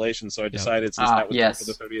and Tribulations, so I decided since that was for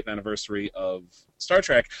the 30th anniversary of Star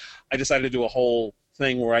Trek, I decided to do a whole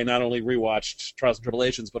thing where I not only rewatched Trials and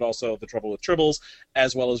Tribulations, but also The Trouble with Tribbles,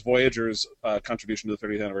 as well as Voyager's contribution to the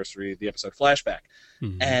 30th anniversary, the episode Flashback.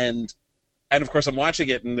 Mm-hmm. And of course I'm watching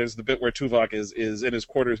it, and there's the bit where Tuvok is in his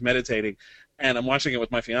quarters meditating, and I'm watching it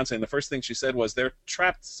with my fiance, and the first thing she said was, they're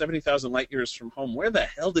trapped 70,000 light years from home. Where the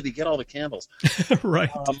hell did he get all the candles? Right.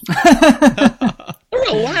 There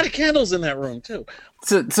were a lot of candles in that room, too.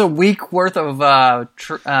 It's a week worth of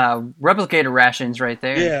replicator rations right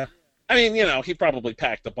there. Yeah. I mean, he probably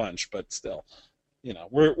packed a bunch, but still,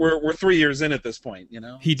 we're 3 years in at this point,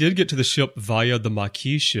 He did get to the ship via the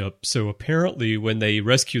Maquis ship, so apparently when they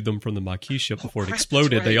rescued them from the Maquis ship before it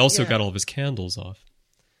exploded, they also got all of his candles off.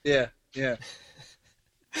 Yeah.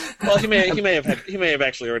 Well, he may have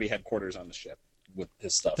actually already had quarters on the ship with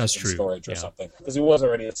his stuff. That's true. Storage or something, because he was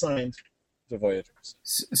already assigned to Voyagers.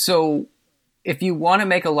 So, if you want to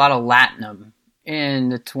make a lot of latinum in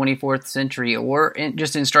the 24th century, or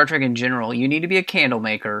just in Star Trek in general, you need to be a candle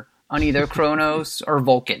maker on either Kronos or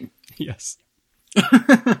Vulcan. Yes.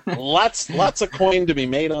 Lots of coin to be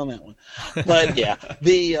made on that one. But yeah,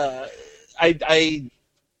 I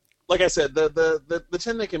like I said, the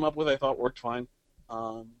 10 they came up with I thought worked fine.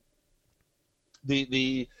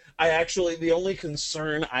 The only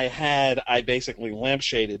concern I had, I basically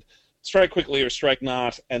lampshaded. Strike quickly or strike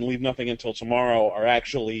not, and leave nothing until tomorrow are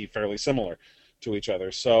actually fairly similar to each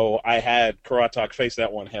other. So I had Karatok face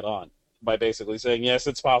that one head on by basically saying, yes,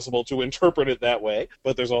 it's possible to interpret it that way,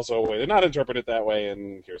 but there's also a way to not interpret it that way,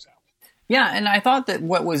 and here's how. Yeah, and I thought that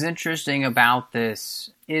what was interesting about this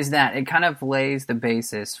is that it kind of lays the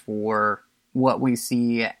basis for what we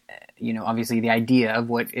see, obviously the idea of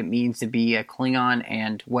what it means to be a Klingon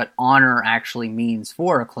and what honor actually means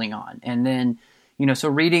for a Klingon. And then, so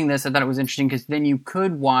reading this, I thought it was interesting because then you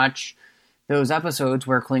could watch those episodes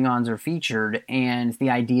where Klingons are featured and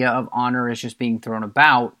the idea of honor is just being thrown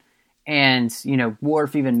about. And,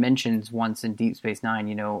 Worf even mentions once in Deep Space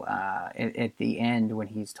Nine, at the end when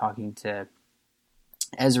he's talking to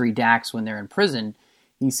Ezri Dax when they're in prison,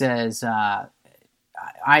 he says, I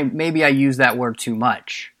use that word too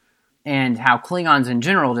much. And how Klingons in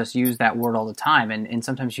general just use that word all the time. And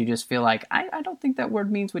sometimes you just feel like, I don't think that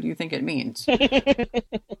word means what you think it means.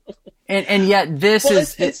 and yet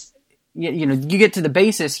this you get to the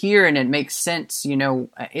basis here and it makes sense,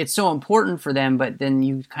 it's so important for them, but then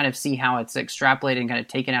you kind of see how it's extrapolated and kind of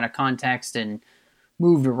taken out of context and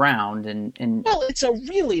moved around. And well, it's a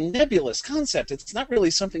really nebulous concept. It's not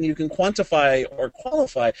really something you can quantify or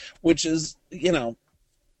qualify, which is,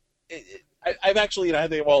 I've actually, a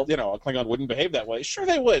Klingon wouldn't behave that way. Sure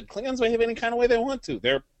they would. Klingons behave any kind of way they want to.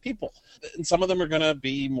 They're people. And some of them are going to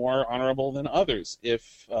be more honorable than others.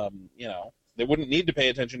 If, they wouldn't need to pay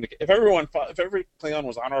attention to... If every Klingon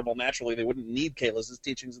was honorable naturally, they wouldn't need Kahless's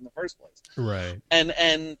teachings in the first place. Right.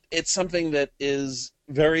 And it's something that is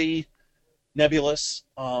very nebulous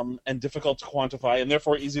and difficult to quantify and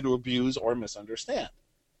therefore easy to abuse or misunderstand.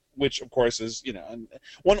 Which, of course, is, and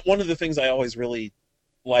one of the things I always really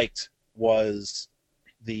liked was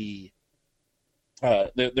there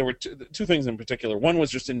were two things in particular. One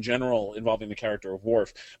was just in general involving the character of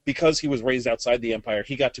Worf. Because he was raised outside the Empire,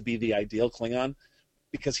 he got to be the ideal Klingon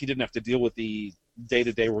because he didn't have to deal with the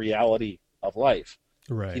day-to-day reality of life.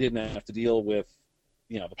 Right. He didn't have to deal with,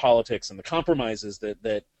 the politics and the compromises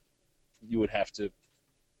that you would have to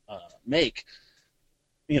make.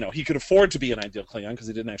 He could afford to be an ideal Klingon because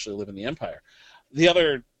he didn't actually live in the Empire. The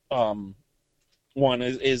other one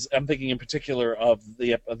is I'm thinking in particular of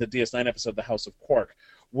the DS9 episode, The House of Quark,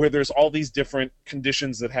 where there's all these different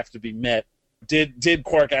conditions that have to be met. Did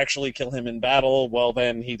Quark actually kill him in battle? Well,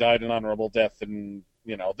 then he died an honorable death, and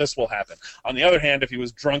this will happen. On the other hand, if he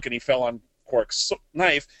was drunk and he fell on Quark's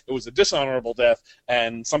knife, it was a dishonorable death,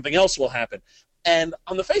 and something else will happen. And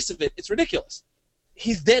on the face of it, it's ridiculous.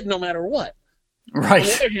 He's dead no matter what. Right. On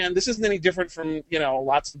the other hand, this isn't any different from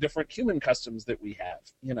lots of different human customs that we have.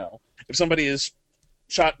 If somebody is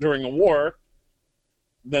shot during a war,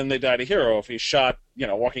 then they died a hero. If he's shot,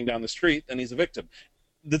 walking down the street, then he's a victim.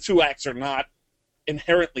 The two acts are not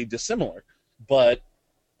inherently dissimilar, but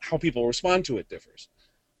how people respond to it differs.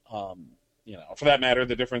 For that matter,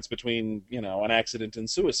 the difference between, an accident and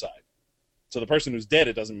suicide. So the person who's dead,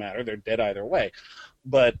 it doesn't matter. They're dead either way.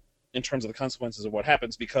 But in terms of the consequences of what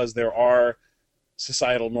happens, because there are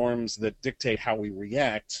societal norms that dictate how we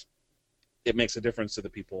react, it makes a difference to the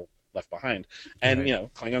people left behind. And,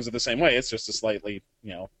 right. Klingons are the same way. It's just a slightly,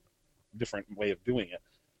 different way of doing it.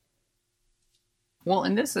 Well,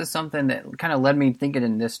 and this is something that kind of led me thinking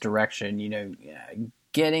in this direction,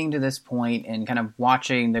 getting to this point and kind of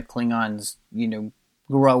watching the Klingons,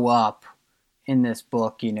 grow up in this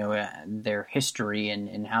book, their history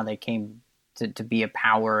and how they came to be a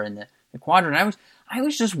power in the Quadrant. I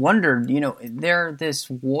always just wondered, they're this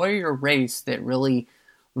warrior race that really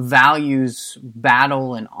values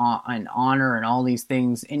battle and honor and all these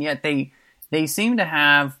things, and yet they seem to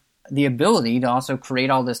have the ability to also create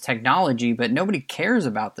all this technology, but nobody cares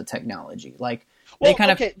about the technology. Like,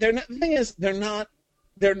 the thing is, they're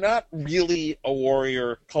not really a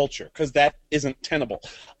warrior culture, because that isn't tenable.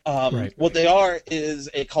 Right. What they are is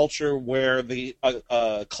a culture where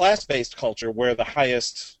class-based culture where the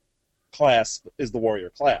highest class is the warrior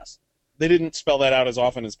class. They didn't spell that out as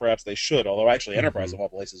often as perhaps they should, although actually Enterprise, of all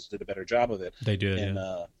places, did a better job of it. They did,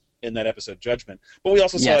 in that episode, Judgment. But we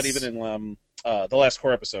also saw it even in the last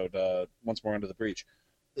core episode, Once More Under the Breach.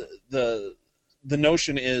 The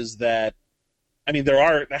notion is that,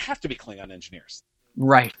 there have to be Klingon engineers.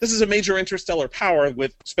 Right. This is a major interstellar power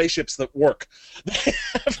with spaceships that work.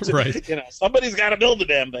 Right. Somebody's got to build the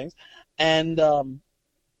damn things. And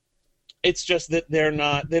it's just that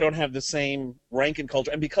they don't have the same rank and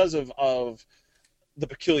culture. And because of the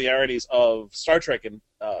peculiarities of Star Trek, and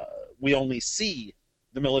we only see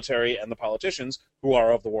the military and the politicians who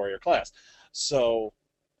are of the warrior class. So,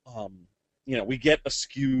 we get a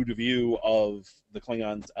skewed view of the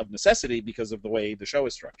Klingons of necessity because of the way the show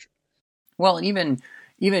is structured. Well, and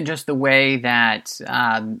even just the way that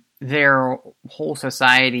their whole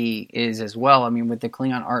society is as well. With the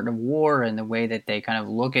Klingon Art of War and the way that they kind of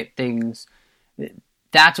look at things,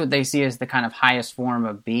 that's what they see as the kind of highest form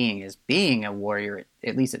of being a warrior.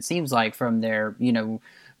 At least it seems like from their,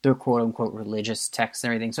 their quote unquote religious texts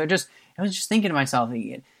and everything. So I was just thinking to myself,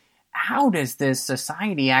 how does this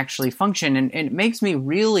society actually function? And it makes me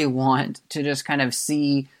really want to just kind of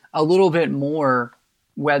see a little bit more,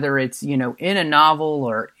 whether it's, in a novel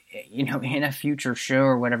or, in a future show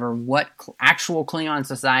or whatever, what actual Klingon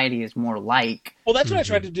society is more like. Well, that's what I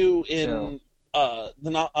tried to do in a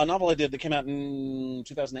novel I did that came out in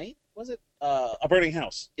 2008, was it? A Burning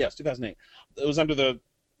House. Yes, 2008. It was under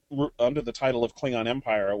the title of Klingon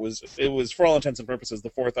Empire. It was for all intents and purposes the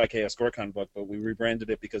fourth IKS Gorkon book, but we rebranded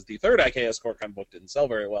it because the third IKS Gorkon book didn't sell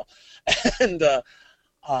very well. And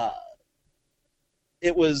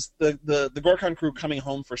it was the Gorkon crew coming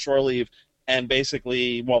home for shore leave, and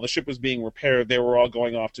basically, while the ship was being repaired, they were all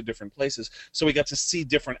going off to different places. So we got to see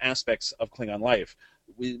different aspects of Klingon life.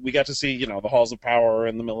 We got to see, the halls of power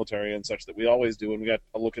and the military and such that we always do, and we got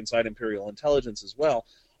a look inside Imperial intelligence as well.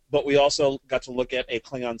 But we also got to look at a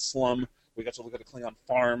Klingon slum. We got to look at a Klingon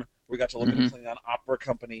farm. We got to look at a Klingon opera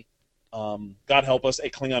company. God help us, a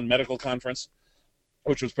Klingon medical conference,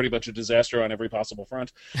 which was pretty much a disaster on every possible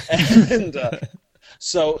front. And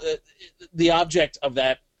so the object of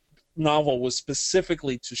that novel was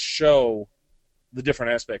specifically to show the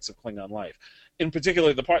different aspects of Klingon life. In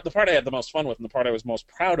particular, the part I had the most fun with, and the part I was most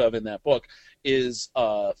proud of in that book, is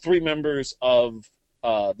 3 members of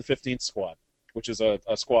the 15th Squad, which is a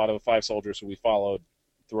squad of 5 soldiers who we followed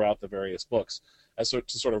throughout the various books, to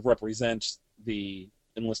sort of represent the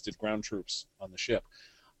enlisted ground troops on the ship.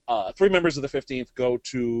 3 members of the 15th go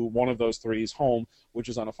to one of those 3's home, which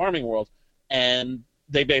is on a farming world, and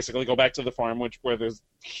they basically go back to the farm, where there's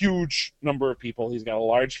a huge number of people. He's got a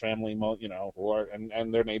large family, who are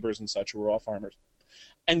and their neighbors and such, who are all farmers.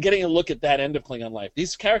 And getting a look at that end of Klingon life.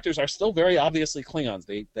 These characters are still very obviously Klingons.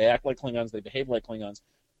 They act like Klingons. They behave like Klingons.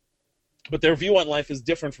 But their view on life is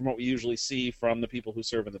different from what we usually see from the people who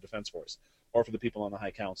serve in the Defense Force or for the people on the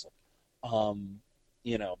High Council.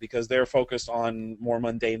 Because they're focused on more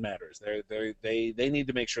mundane matters. They need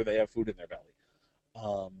to make sure they have food in their belly.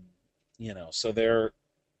 So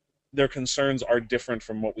their concerns are different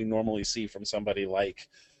from what we normally see from somebody like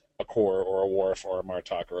a Kor or a Worf or a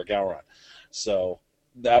Martok or a Gowron. So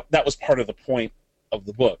that was part of the point of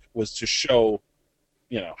the book, was to show,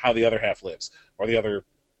 how the other half lives, or the other,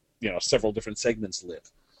 several different segments live.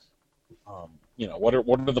 What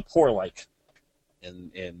are the poor like?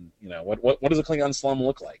 What does a Klingon slum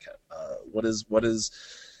look like? What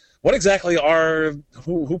what exactly are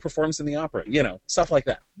who performs in the opera? Stuff like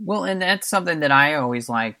that. Well, and that's something that I always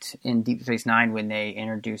liked in Deep Space Nine when they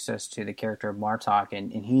introduced us to the character of Martok,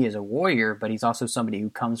 and he is a warrior, but he's also somebody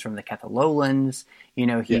who comes from the Cathalolans.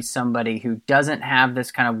 He's somebody who doesn't have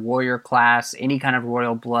this kind of warrior class, any kind of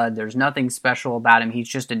royal blood. There's nothing special about him. He's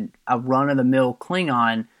just a run-of-the-mill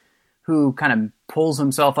Klingon who kind of pulls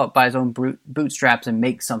himself up by his own bootstraps and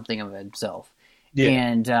makes something of himself. Yeah.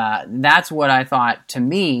 And that's what I thought, to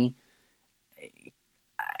me,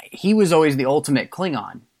 he was always the ultimate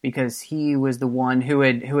Klingon, because he was the one who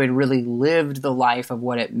had really lived the life of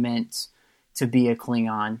what it meant to be a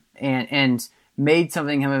Klingon and made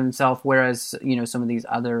something of himself, whereas, some of these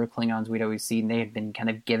other Klingons we'd always seen, they had been kind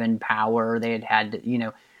of given power, they had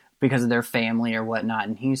to, because of their family or whatnot,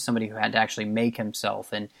 and he's somebody who had to actually make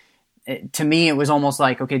himself. And to me, it was almost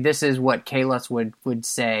like, okay, this is what Kahless would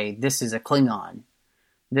say, this is a Klingon.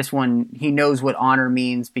 This one, he knows what honor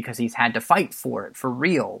means because he's had to fight for it, for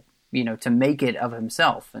real, to make it of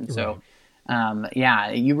himself. And so,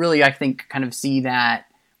 you really, I think, kind of see that.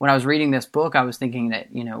 When I was reading this book, I was thinking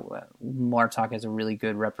that, Martok is a really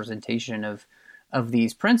good representation of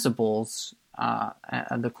these principles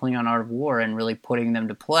of the Klingon Art of War, and really putting them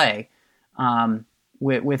to play.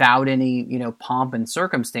 Without any, pomp and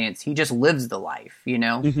circumstance. He just lives the life,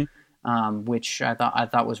 which I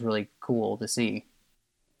thought was really cool to see.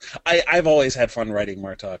 I've always had fun writing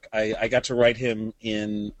Martok. I got to write him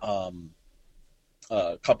in in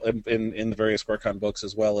the various Gorkon books,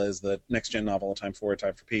 as well as the Next Gen novel, A Time for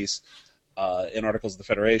Peace, in Articles of the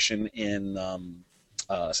Federation, in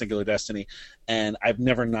Singular Destiny, and I've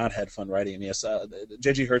never not had fun writing him. Yes,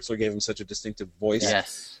 J.G. Hertzler gave him such a distinctive voice,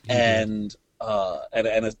 yes, and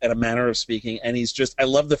a manner of speaking, and he's just, I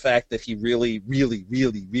love the fact that he really, really,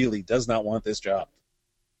 really, really does not want this job.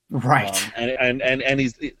 Right. And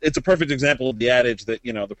it's a perfect example of the adage that,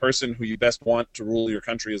 the person who you best want to rule your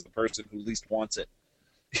country is the person who least wants it.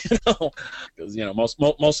 Because,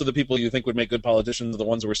 most of the people you think would make good politicians are the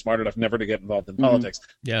ones who are smart enough never to get involved in politics.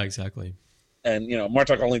 Yeah, exactly. And,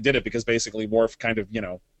 Martok only did it because basically Worf kind of,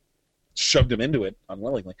 shoved him into it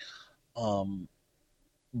unwillingly.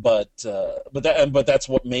 But that's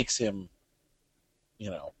what makes him,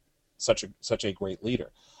 such a great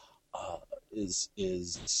leader. Is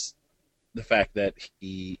the fact that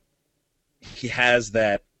he has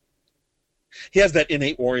that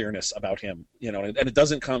innate warriorness about him, and it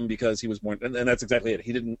doesn't come because he was born, and that's exactly it.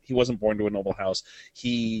 He wasn't born to a noble house.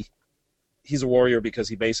 He's a warrior because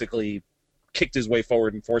he basically kicked his way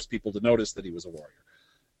forward and forced people to notice that he was a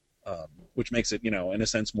warrior, which makes it, in a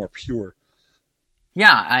sense, more pure.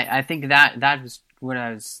 Yeah, I think that was what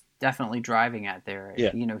I was definitely driving at there.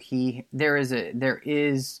 Yeah. There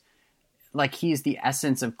is like, he's the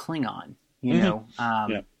essence of Klingon, know.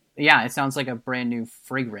 Yeah, it sounds like a brand new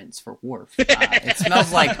fragrance for Worf. It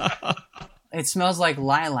smells like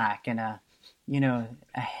lilac and a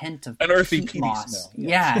hint of an earthy peat moss. Smell.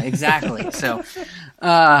 Yeah, exactly. So,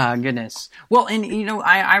 goodness. Well, and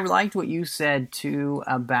I liked what you said too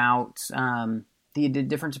about the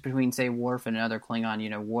difference between, say, Worf and another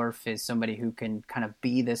Klingon. Worf is somebody who can kind of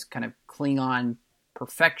be this kind of Klingon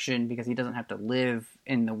perfection because he doesn't have to live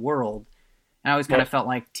in the world. And I always kind of felt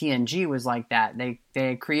like TNG was like that.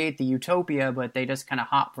 They create the utopia, but they just kind of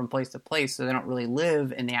hop from place to place, so they don't really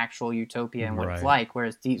live in the actual utopia and what it's like.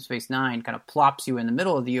 Whereas Deep Space Nine kind of plops you in the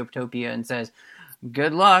middle of the utopia and says,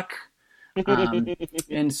 "Good luck."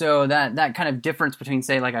 And so that kind of difference between,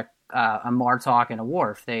 say, like a Martok and a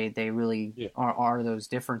Worf, they really are those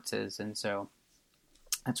differences, and so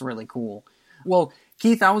that's really cool. Well,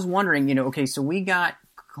 Keith, I was wondering, okay, so we got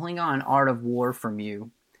Klingon Art of War from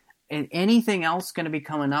you. And anything else going to be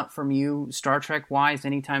coming up from you, Star Trek-wise,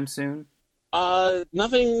 anytime soon?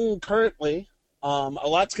 Nothing currently. A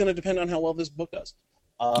lot's going to depend on how well this book does.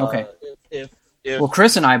 Okay. If well,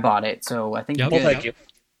 Chris and I bought it, so I think you're good. Well, thank you.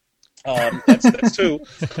 That's two.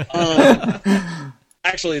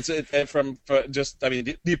 Actually,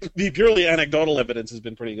 the purely anecdotal evidence has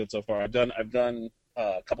been pretty good so far. I've done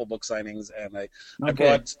a couple book signings, and I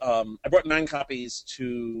brought 9 copies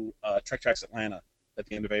to Trek Tracks Atlanta at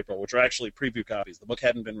the end of April, which are actually preview copies. The book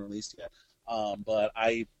hadn't been released yet, but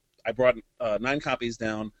I brought 9 copies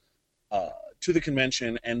down to the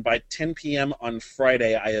convention, and by 10 p.m. on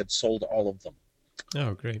Friday, I had sold all of them.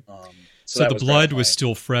 Oh, great! So the blood was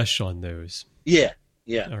still fresh on those. Yeah.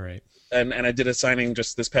 All right. And I did a signing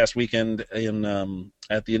just this past weekend in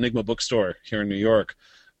at the Enigma bookstore here in New York.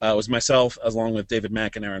 It was myself, along with David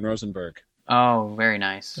Mack and Aaron Rosenberg. Oh, very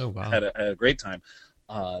nice. Oh, wow. Had a great time.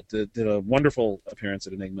 Did a wonderful appearance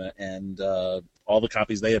at Enigma, and all the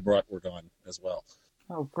copies they had brought were gone as well.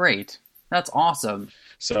 Oh, great. That's awesome.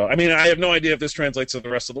 So, I mean, I have no idea if this translates to the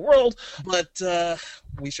rest of the world, but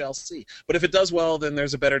we shall see. But if it does well, then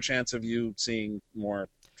there's a better chance of you seeing more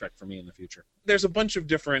Trek for me in the future. There's a bunch of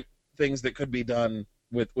different things that could be done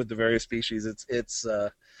with the various species. It's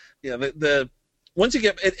once you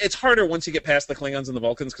get it's harder once you get past the Klingons and the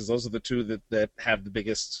Vulcans, because those are the two that have the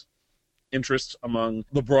biggest interest among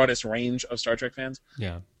the broadest range of Star Trek fans.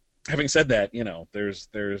 Yeah. Having said that,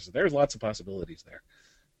 there's lots of possibilities there.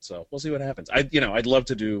 So we'll see what happens. I'd love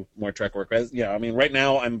to do more Trek work. I mean, right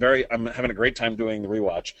now I'm having a great time doing the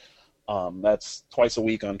rewatch. That's twice a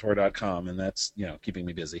week on Tor.com, and that's keeping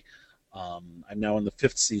me busy. I'm now in the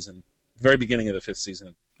 5th season, very beginning of the 5th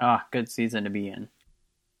season. Ah, good season to be in.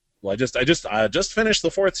 Well, I just finished the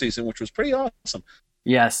 4th season, which was pretty awesome.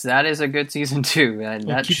 Yes, that is a good season too.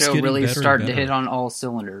 That show really started to hit on all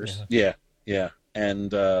cylinders. Yeah.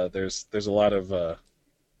 And there's a lot of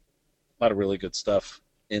really good stuff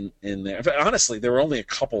in there. In fact, honestly, there were only a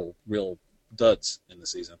couple real duds in the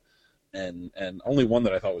season, and only one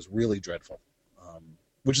that I thought was really dreadful,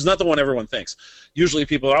 which is not the one everyone thinks. Usually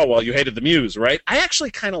people, you hated the Muse, right? I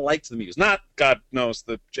actually kind of liked the Muse. Not, God knows,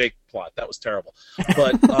 the Jake plot. That was terrible.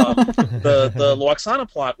 But the Lwaxana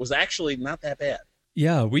plot was actually not that bad.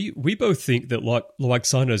 Yeah, we both think that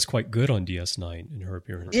Lwaxana is quite good on DS9 in her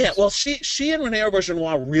appearance. Yeah, well, she and Rene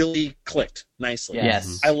Auberjonois really clicked nicely.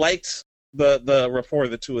 Yes. I liked the rapport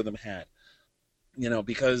the two of them had,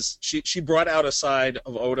 because she brought out a side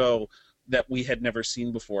of Odo that we had never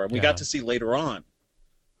seen before, and we got to see later on.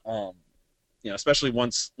 Especially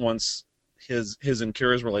once his and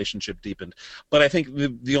Kira's relationship deepened. But I think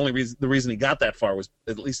the reason he got that far was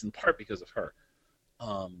at least in part because of her.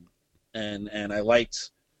 And I liked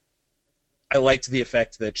the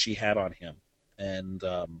effect that she had on him, and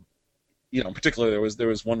in particular there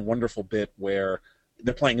was one wonderful bit where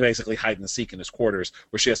they're playing basically hide and seek in his quarters,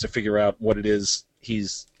 where she has to figure out what it is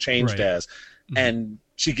he's changed as, and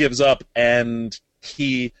she gives up, and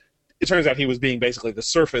it turns out he was being basically the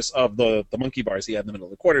surface of the monkey bars he had in the middle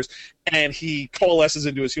of the quarters, and he coalesces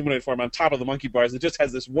into his humanoid form on top of the monkey bars. It just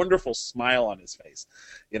has this wonderful smile on his face.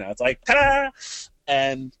 It's like, ta-da!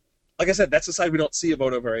 And like I said, that's a side we don't see of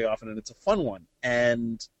Odo very often, and it's a fun one.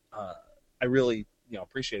 And I really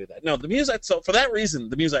appreciated that. No, the Muse, so for that reason,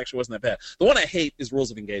 the Muse actually wasn't that bad. The one I hate is Rules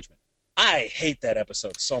of Engagement. I hate that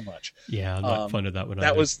episode so much. Yeah, I'm not fond of that one.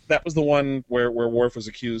 That was the one where Worf was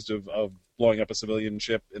accused of blowing up a civilian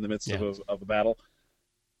ship in the midst of a battle.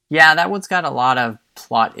 Yeah, that one's got a lot of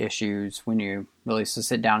plot issues when you really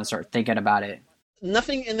sit down and start thinking about it.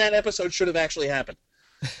 Nothing in that episode should have actually happened.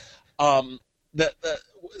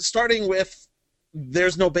 Starting with,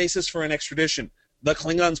 there's no basis for an extradition. The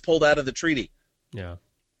Klingons pulled out of the treaty. Yeah.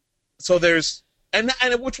 So there's, and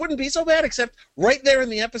which wouldn't be so bad, except right there in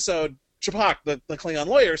the episode, Ch'pak, the Klingon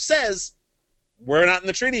lawyer, says, we're not in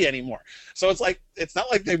the treaty anymore. So it's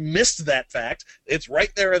not like they missed that fact. It's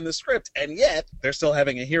right there in the script, and yet they're still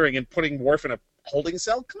having a hearing and putting Worf in a holding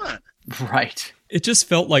cell? Come on. Right. It just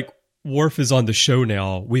felt like Worf is on the show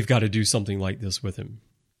now. We've got to do something like this with him.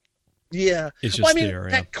 Yeah. It's just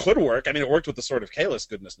that could work. I mean, it worked with the Sword of Kahless,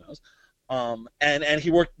 goodness knows. And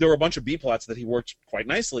he worked, there were a bunch of B-plots that he worked quite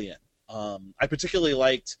nicely in. I particularly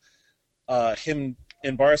liked him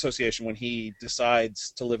in Bar Association when he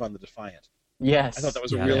decides to live on the Defiant. Yes. I thought that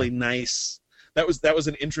was a really nice, that was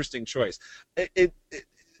an interesting choice.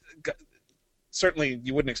 Certainly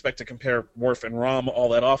you wouldn't expect to compare Worf and Rom all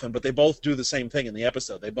that often, but they both do the same thing in the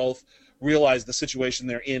episode. They both realize the situation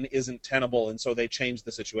they're in isn't tenable, and so they change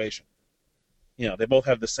the situation. They both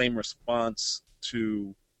have the same response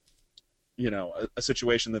to, a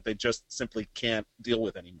situation that they just simply can't deal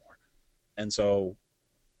with anymore. And so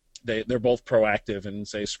they're both proactive and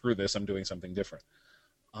say, screw this, I'm doing something different.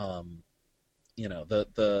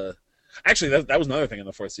 Actually, that was another thing in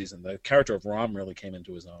the 4th season. The character of Rom really came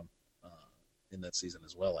into his own in that season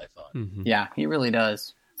as well, I thought. Mm-hmm. Yeah, he really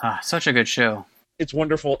does. Such a good show. It's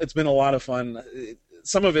wonderful. It's been a lot of fun.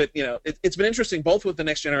 Some of it, it's been interesting, both with the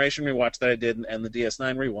Next Generation rewatch that I did and the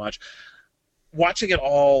DS9 rewatch, watching it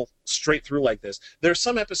all straight through like this. There are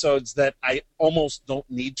some episodes that I almost don't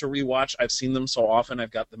need to rewatch. I've seen them so often, I've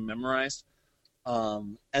got them memorized.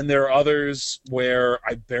 And there are others where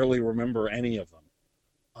I barely remember any of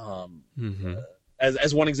them.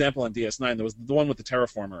 As one example on DS9, there was the one with the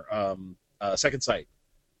terraformer, Second Sight,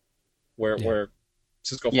 where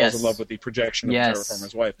Sisko falls in love with the projection of the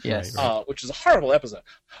terraformer's wife, which is a horrible episode.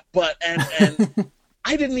 But and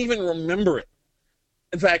I didn't even remember it.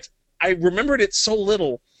 In fact, I remembered it so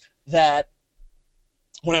little that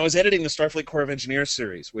when I was editing the Starfleet Corps of Engineers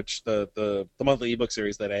series, which the monthly ebook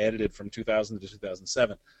series that I edited from 2000 to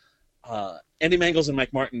 2007, Andy Mangels and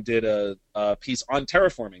Mike Martin did a piece on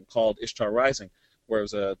terraforming called Ishtar Rising, where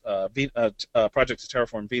it was a project to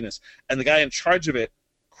terraform Venus, and the guy in charge of it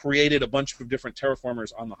created a bunch of different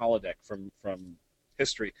terraformers on the holodeck from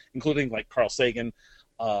history, including like Carl Sagan,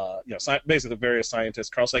 basically various scientists.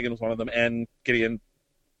 Carl Sagan was one of them, and Gideon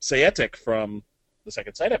Sayetic from the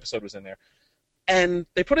Second Sight episode was in there. And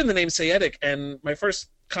they put in the name Sayetic, and my first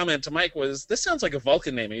comment to Mike was, "This sounds like a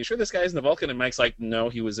Vulcan name. Are you sure this guy isn't a Vulcan?" And Mike's like, "No,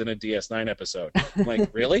 he was in a DS9 episode." I'm like,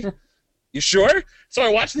 "Really? You sure?" So I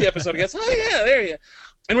watched the episode again. Oh yeah, there you.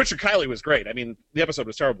 And Richard Kiley was great. I mean, the episode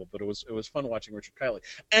was terrible, but it was fun watching Richard Kiley.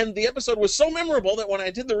 And the episode was so memorable that when I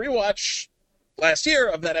did the rewatch last year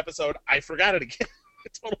of that episode, I forgot it again. I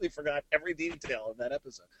totally forgot every detail of that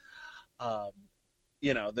episode.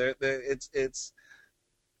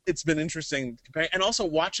 It's been interesting comparing, and also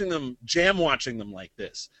watching them like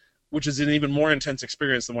this, which is an even more intense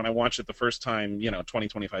experience than when I watched it the first time, 20,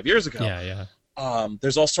 25 years ago. Yeah.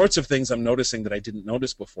 There's all sorts of things I'm noticing that I didn't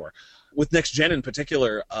notice before. With Next Gen in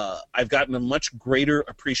particular, I've gotten a much greater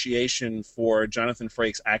appreciation for Jonathan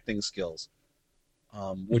Frakes' acting skills,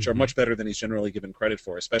 which are much better than he's generally given credit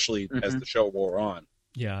for, especially as the show wore on.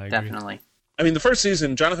 Yeah, I agree. Definitely. I mean, the first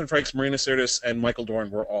season, Jonathan Frakes, Marina Sirtis, and Michael Dorn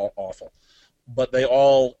were all awful, but they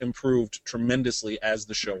all improved tremendously as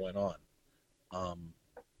the show went on.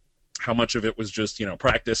 How much of it was just,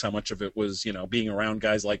 practice, how much of it was, being around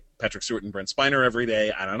guys like Patrick Stewart and Brent Spiner every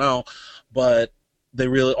day, I don't know. But they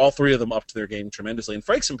really, all three of them upped their game tremendously. And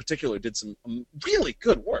Frakes in particular did some really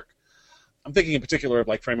good work. I'm thinking in particular of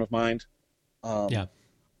like Frame of Mind.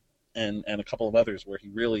 And a couple of others where he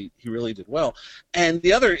really did well. And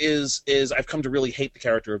the other is I've come to really hate the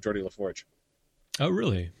character of Geordie LaForge. Oh,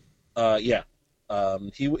 really? Yeah.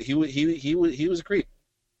 He was a creep.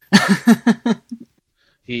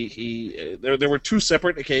 There were two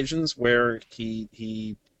separate occasions where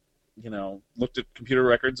he looked at computer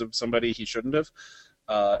records of somebody he shouldn't have,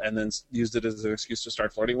 and then used it as an excuse to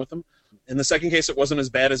start flirting with them. In the second case, it wasn't as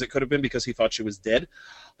bad as it could have been because he thought she was dead.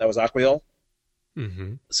 That was Aquiel.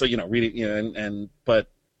 Mm-hmm. So reading,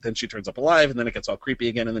 but then she turns up alive, and then it gets all creepy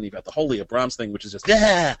again, and then you've got the whole Leah Brahms thing, which is just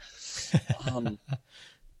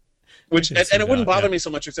which and it wouldn't bother me so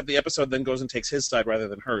much, except the episode then goes and takes his side rather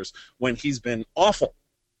than hers when he's been awful.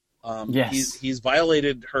 Yes. He's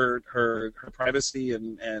violated her privacy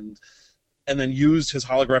and then used his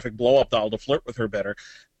holographic blow-up doll to flirt with her better.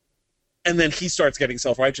 And then he starts getting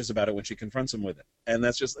self-righteous about it when she confronts him with it. And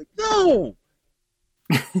that's just like, no!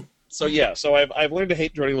 So I've learned to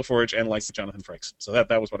hate Geordie LaForge and like Jonathan Frakes. So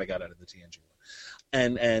that was what I got out of the TNG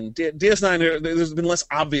one. And DS9, there's been less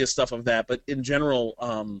obvious stuff of that, but in general,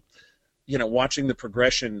 watching the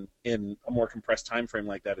progression in a more compressed time frame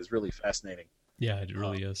like that is really fascinating. Yeah, it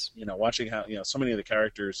really is. Watching how so many of the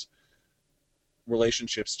characters'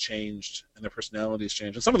 relationships changed and their personalities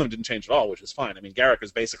changed, and some of them didn't change at all, which is fine. I mean, Garak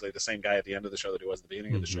is basically the same guy at the end of the show that he was at the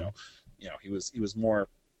beginning of the show. He was more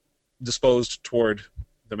disposed toward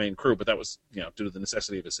the main crew, but that was due to the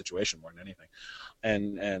necessity of his situation more than anything.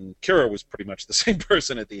 And Kira was pretty much the same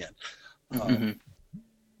person at the end.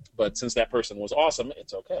 But since that person was awesome,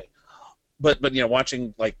 it's okay. But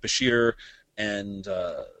watching like Bashir and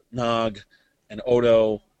Nog and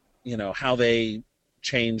Odo, how they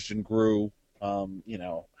changed and grew, how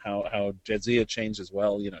Jadzia changed as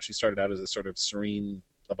well. She started out as a sort of serene,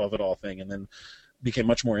 above it all thing, and then became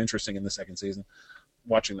much more interesting in the second season.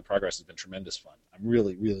 Watching the progress has been tremendous fun. I'm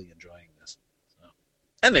really, really enjoying this. So.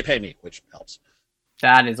 And they pay me, which helps.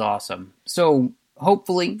 That is awesome. So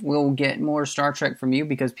hopefully we'll get more Star Trek from you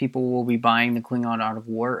because people will be buying the Klingon Art of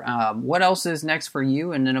War. What else is next for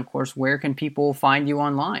you? And then, of course, where can people find you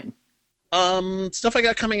online? Stuff I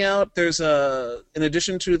got coming out. There's in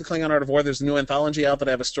addition to the Klingon Art of War, there's a new anthology out that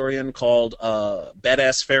I have a story in called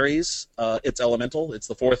Badass Fairies. It's Elemental. It's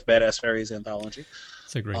the 4th Badass Fairies anthology.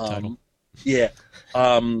 It's a great title. Yeah.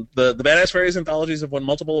 The Badass Fairies anthologies have won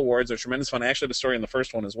multiple awards. They're tremendous fun. I actually had a story in the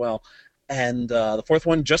first one as well. And the 4th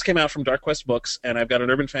one just came out from Dark Quest Books, and I've got an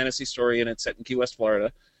urban fantasy story in it set in Key West,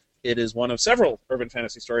 Florida. It is one of several urban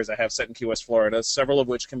fantasy stories I have set in Key West, Florida, several of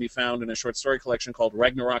which can be found in a short story collection called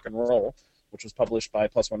Ragnarok and Roll, which was published by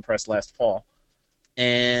Plus One Press last fall.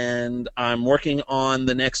 And I'm working on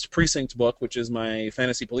the next Precinct book, which is my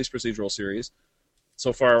fantasy police procedural series.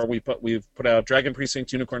 So far, we've put out Dragon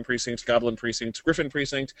Precinct, Unicorn Precinct, Goblin Precinct, Griffin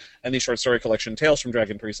Precinct, and the short story collection Tales from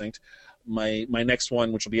Dragon Precinct. My next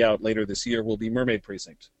one, which will be out later this year, will be Mermaid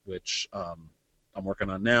Precinct, which I'm working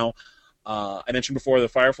on now. I mentioned before the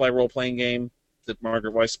Firefly role-playing game that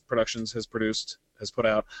Margaret Weiss Productions has put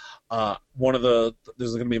out. There's going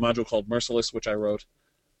to be a module called Merciless, which I wrote.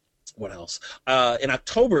 What else? In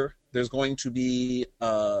October, there's going to be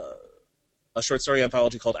a short story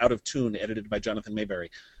anthology called Out of Tune, edited by Jonathan Mayberry.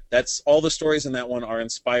 That's all the stories in that one are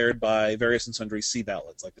inspired by various and sundry sea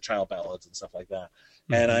ballads, like the child ballads and stuff like that.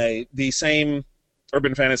 Mm-hmm. And the same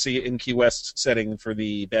urban fantasy in Key West setting for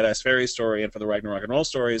the Badass Fairy story and for the Ragnarok and Roll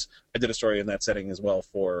stories, I did a story in that setting as well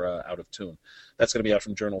for Out of Tune. That's going to be out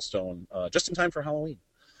from Journal Stone just in time for Halloween.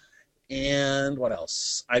 And what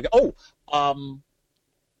else?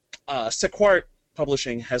 Sequart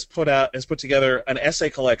Publishing has put together an essay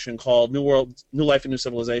collection called New World, New Life, and New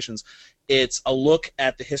Civilizations. It's a look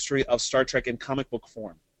at the history of Star Trek in comic book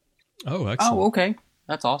form. Oh, excellent. Oh, okay.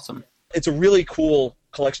 That's awesome. It's a really cool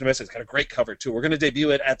collection of essays. It's got a great cover, too. We're going to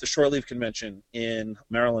debut it at the Shore Leave Convention in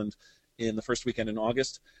Maryland in the first weekend in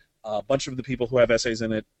August. A bunch of the people who have essays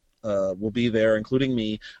in it will be there, including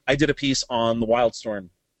me. I did a piece on the Wildstorm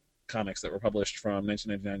comics that were published from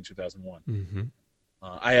 1999 to 2001. Mm-hmm.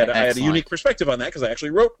 I had a unique perspective on that because I actually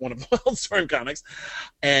wrote one of the Wildstorm comics,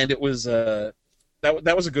 and it was that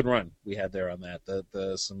was a good run we had there on that.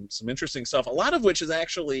 Some interesting stuff, a lot of which has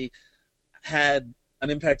actually had an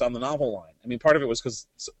impact on the novel line. I mean, part of it was because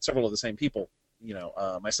several of the same people,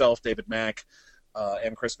 myself, David Mack,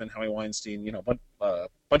 Ann Crispin, Howie Weinstein, but a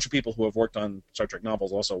bunch of people who have worked on Star Trek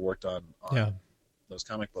novels also worked on those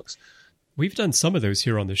comic books. We've done some of those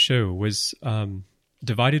here on the show. Was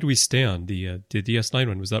Divided We Stand, the DS9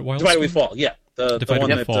 one, was that Wildstorm? Divided We Fall, yeah. The one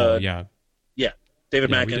that Fall, yeah. Yeah, David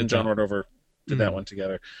Mack and John Rodover did that one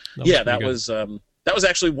together. That was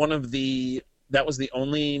actually one of the... That was the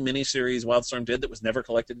only miniseries Wildstorm did that was never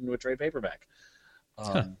collected into a trade paperback.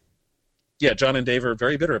 Yeah, John and Dave are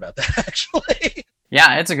very bitter about that, actually.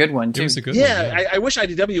 Yeah, it's a good one, too. It was a good one, yeah. I wish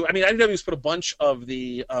IDW... I mean, IDW's put a bunch of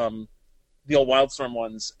the old Wildstorm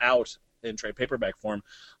ones out in trade paperback form.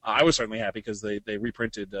 I was certainly happy because they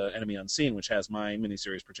reprinted Enemy Unseen, which has my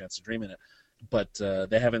miniseries Perchance to Dream in it. But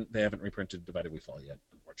they haven't reprinted Divided We Fall yet,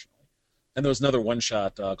 unfortunately. And there was another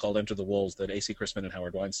one-shot called Enter the Wolves that A.C. Crispin and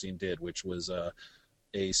Howard Weinstein did, which was a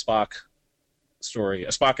Spock story, a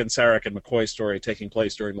Spock and Sarek and McCoy story taking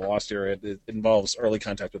place during the Lost era. It involves early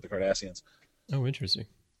contact with the Cardassians. Oh, interesting.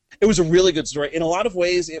 It was a really good story. In a lot of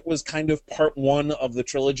ways, it was kind of part one of the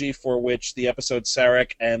trilogy for which the episodes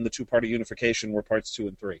Sarek and the Two-Party Unification were parts 2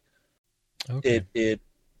 and 3. Okay.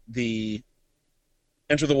 The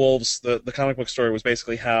Enter the Wolves, the comic book story was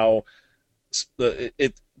basically how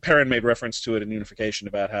Perrin made reference to it in Unification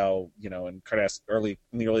about how, in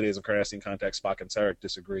the early days of Cardassian contact, Spock and Sarek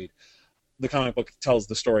disagreed. The comic book tells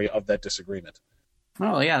the story of that disagreement.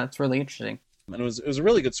 Oh, yeah, that's really interesting. And it was a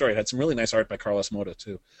really good story. It had some really nice art by Carlos Moda,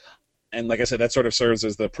 too. And like I said, that sort of serves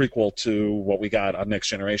as the prequel to what we got on Next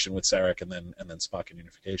Generation with Sarek and then Spock in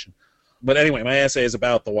Unification. But anyway, my essay is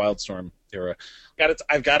about the Wildstorm era.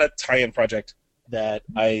 I've got a tie-in project that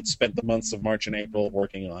I spent the months of March and April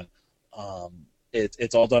working on.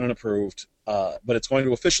 It's all done and approved, but it's going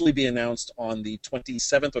to officially be announced on the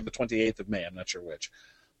 27th or the 28th of May. I'm not sure which.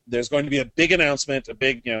 There's going to be a big announcement, there's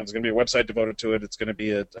going to be a website devoted to it. It's going to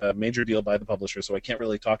be a major deal by the publisher, so I can't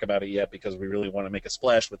really talk about it yet because we really want to make a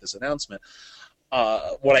splash with this announcement.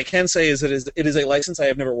 What I can say is it is a license I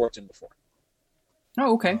have never worked in before.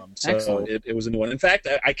 Oh, okay. So excellent. It was a new one. In fact,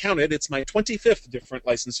 I counted. It's my 25th different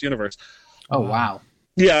licensed universe. Oh, wow.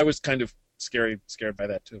 Yeah, I was kind of scared by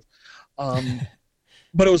that, too.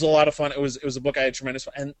 But it was a lot of fun. It was a book I had tremendous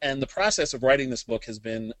fun. And the process of writing this book has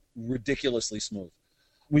been ridiculously smooth.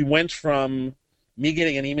 We went from me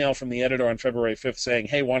getting an email from the editor on February 5th saying,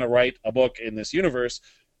 hey, want to write a book in this universe,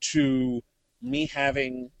 to me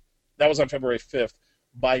having... That was on February 5th.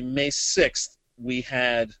 By May 6th, we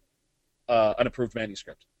had an approved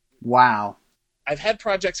manuscript. Wow. I've had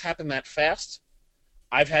projects happen that fast.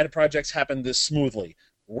 I've had projects happen this smoothly.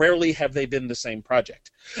 Rarely have they been the same project.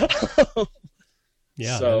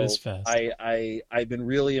 Yeah, so that is fast. I've been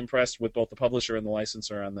really impressed with both the publisher and the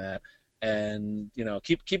licensor on that. And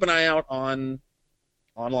keep an eye out online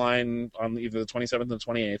on either the 27th or the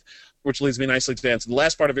 28th, which leads me nicely to answer the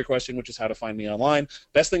last part of your question, which is how to find me online.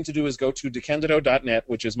 Best thing to do is go to decandido.net,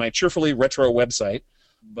 which is my cheerfully retro website,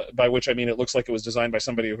 by which I mean it looks like it was designed by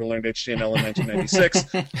somebody who learned HTML in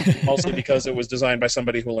 1996, mostly because it was designed by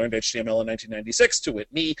somebody who learned HTML in 1996, to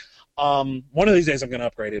wit me. One of these days I'm going to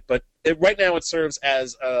upgrade it, but right now it serves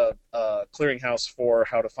as a clearinghouse for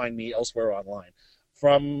how to find me elsewhere online.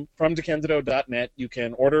 From decandido.net, you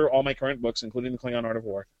can order all my current books, including the Klingon Art of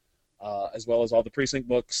War, as well as all the Precinct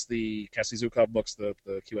books, the Cassie Zukov books, the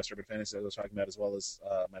QS Urban Fantasy I was talking about, as well as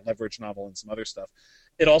my Leverage novel and some other stuff.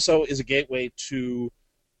 It also is a gateway to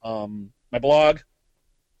my blog,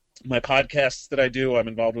 my podcasts that I do. I'm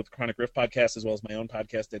involved with the Chronic Rift podcast, as well as my own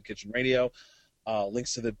podcast, Dead Kitchen Radio.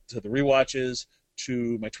 Links to the rewatches,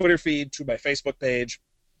 to my Twitter feed, to my Facebook page.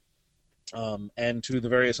 and to the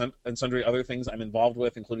various and sundry other things I'm involved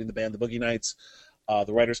with, including the band The Boogie Nights,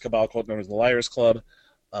 the Writers Cabal, known as the Liars Club,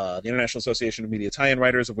 the International Association of Media Tie-in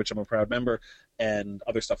Writers, of which I'm a proud member, and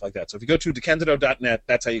other stuff like that. So if you go to decandido.net,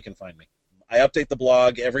 that's how you can find me. I update the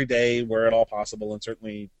blog every day where at all possible, and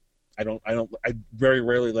certainly I very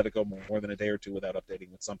rarely let it go more than a day or two without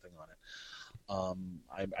updating with something on it.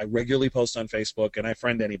 I regularly post on Facebook, and I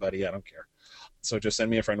friend anybody. I don't care. So just send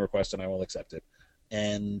me a friend request, and I will accept it.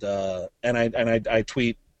 And I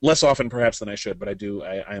tweet less often perhaps than I should, but I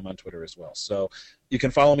am on Twitter as well. So you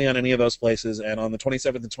can follow me on any of those places, and on the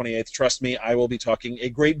 27th and 28th, trust me, I will be talking a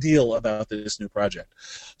great deal about this new project.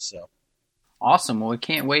 So awesome. Well, we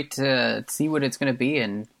can't wait to see what it's going to be,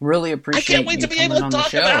 and really appreciate you coming on the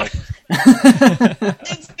show. I can't wait to be able to talk about it.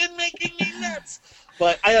 It's been making me nuts.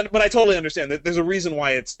 But I totally understand that there's a reason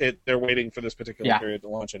why they're waiting for this particular period to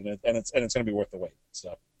launch, and it's going to be worth the wait.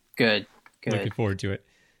 So good. Looking forward to it.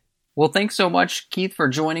 Well, thanks so much, Keith, for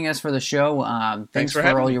joining us for the show. Thanks for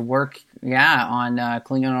all your work, on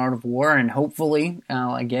Klingon Art of War, and hopefully,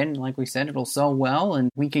 again, like we said, it'll sell well, and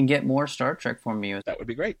we can get more Star Trek from you. That would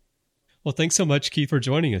be great. Well, thanks so much, Keith, for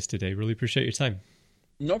joining us today. Really appreciate your time.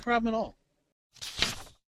 No problem at all.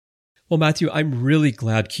 Well, Matthew, I'm really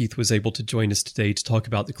glad Keith was able to join us today to talk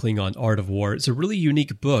about the Klingon Art of War. It's a really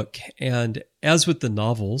unique book, and as with the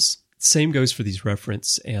novels, same goes for these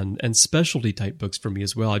reference and specialty type books for me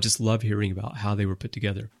as well. I just love hearing about how they were put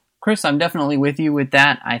together. Chris, I'm definitely with you with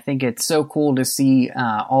that. I think it's so cool to see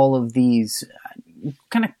all of these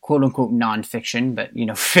kind of quote-unquote nonfiction, but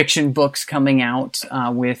fiction books coming out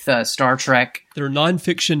with Star Trek. They're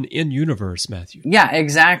nonfiction in universe, Matthew. Yeah,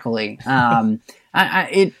 exactly.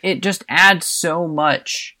 It just adds so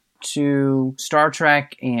much to Star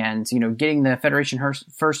Trek, and getting the Federation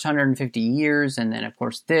first 150 years, and then of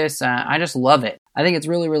course this. I just love it. I think it's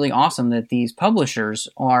really, really awesome that these publishers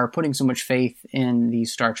are putting so much faith in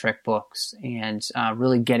these Star Trek books and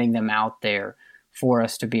really getting them out there for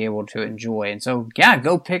us to be able to enjoy. And so,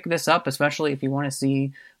 go pick this up, especially if you want to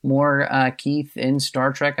see more Keith in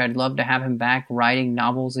Star Trek. I'd love to have him back writing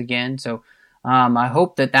novels again. So I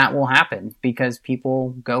hope that will happen, because people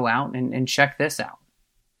go out and check this out.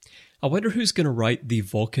 I wonder who's going to write the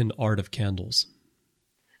Vulcan Art of Candles.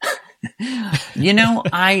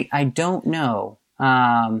 I don't know.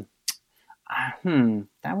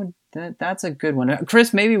 That's a good one.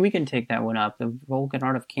 Chris, maybe we can take that one up. The Vulcan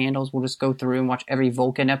Art of Candles. We'll just go through and watch every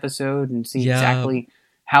Vulcan episode and see exactly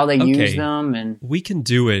how they use them. And we can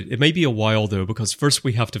do it. It may be a while though, because first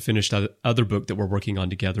we have to finish that other book that we're working on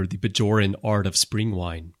together, the Bajoran Art of Spring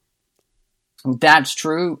Wine. That's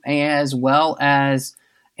true, as well as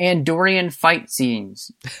Andorian fight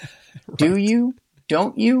scenes. Right. Do you?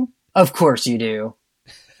 Don't you? Of course you do.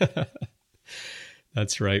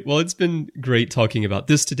 That's right. Well, it's been great talking about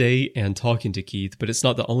this today and talking to Keith, but it's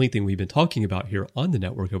not the only thing we've been talking about here on the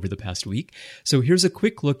network over the past week. So here's a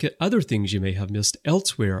quick look at other things you may have missed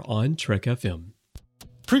elsewhere on Trek FM.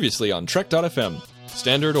 Previously on Trek.fm,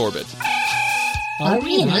 Standard Orbit.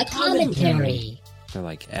 Arena Commentary. They're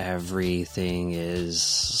like, everything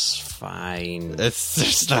is fine.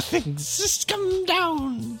 There's nothing. Just come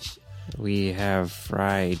down. We have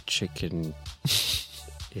fried chicken.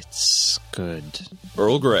 It's good.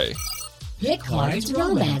 Earl Grey. Picard's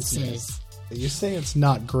Romances. You say it's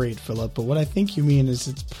not great, Philip, but what I think you mean is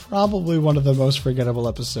it's probably one of the most forgettable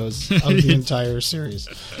episodes of the entire series.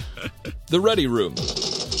 The Ready Room.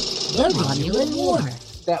 The Romulan War.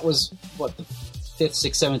 That was, the 5th,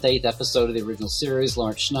 6th, 7th, 8th episode of the original series.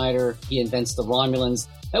 Lawrence Schneider, he invents the Romulans.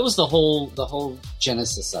 That was the whole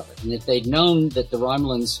genesis of it. And if they'd known that the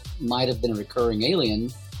Romulans might have been a recurring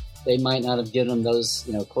alien, they might not have given them those,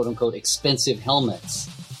 quote-unquote, expensive helmets.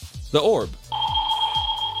 The Orb.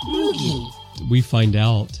 Rugi. We find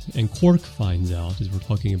out, and Quark finds out, as we're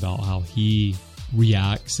talking about how he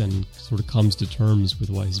reacts and sort of comes to terms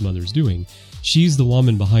with what his mother's doing. She's the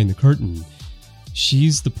woman behind the curtain.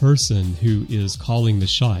 She's the person who is calling the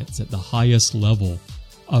shots at the highest level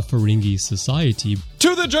of Ferengi society.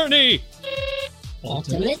 To the journey!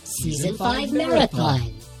 Ultimate Season 5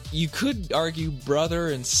 Marathon. You could argue brother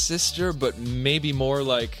and sister, but maybe more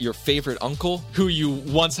like your favorite uncle, who you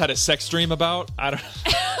once had a sex dream about. I don't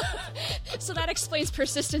know. So that explains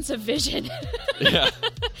persistence of vision. Yeah.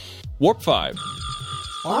 Warp 5.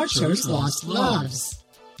 Archer's Lost Loves.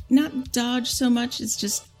 Not Dodge so much, it's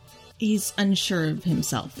just he's unsure of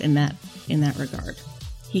himself in that regard.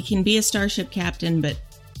 He can be a starship captain, but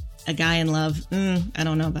a guy in love, I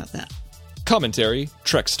don't know about that. Commentary,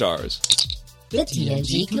 Trek Stars. The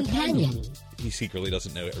TNG Companion. He secretly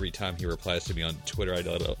doesn't know every time he replies to me on Twitter. I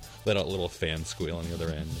let out a little fan squeal on the other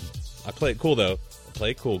end. I play it cool, though. I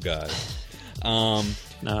play it cool, guys. No,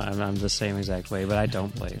 I'm the same exact way, but I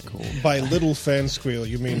don't play it cool. By little fan squeal,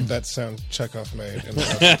 you mean that sound Chekhov made in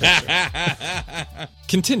the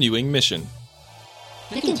Continuing mission.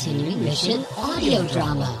 The Continuing Mission audio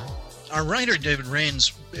drama. Our writer, David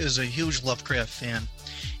Rains, is a huge Lovecraft fan,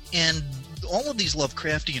 and all of these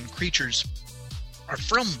Lovecraftian creatures are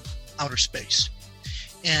from outer space.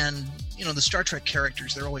 And, you know, the Star Trek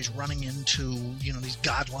characters, they're always running into, you know, these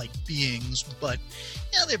godlike beings, but,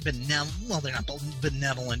 you know, they're they're not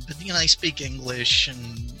benevolent, but, you know, they speak English, and,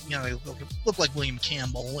 you know, they look like William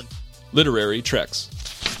Campbell. And Literary Treks.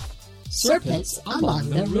 Serpents Among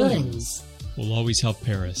the Ruins. We'll always help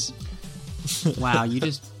Paris. Wow, you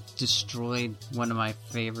just destroyed one of my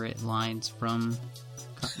favorite lines from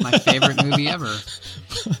my favorite movie ever.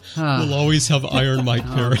 We'll always have Iron Mike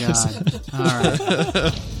Paris. God. All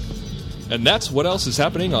right. And that's what else is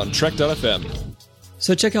happening on Trek.fm.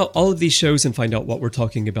 So check out all of these shows and find out what we're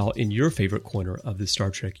talking about in your favorite corner of the Star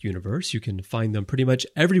Trek universe. You can find them pretty much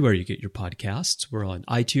everywhere you get your podcasts. We're on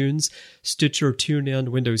iTunes, Stitcher, TuneIn,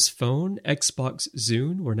 Windows Phone, Xbox,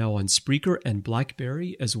 Zune. We're now on Spreaker and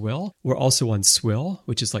BlackBerry as well. We're also on Swill,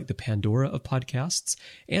 which is like the Pandora of podcasts.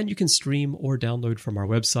 And you can stream or download from our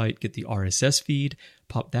website, get the RSS feed,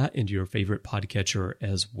 pop that into your favorite podcatcher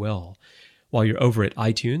as well. While you're over at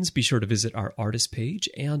iTunes, be sure to visit our artist page,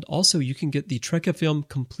 and also you can get the Trek FM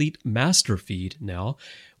Complete Master Feed now,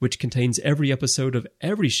 which contains every episode of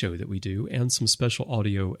every show that we do and some special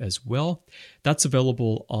audio as well. That's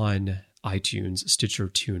available on iTunes, Stitcher,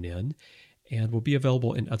 TuneIn, and will be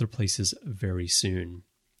available in other places very soon.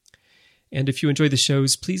 And if you enjoy the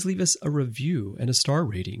shows, please leave us a review and a star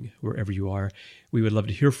rating wherever you are. We would love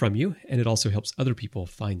to hear from you, and it also helps other people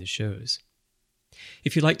find the shows.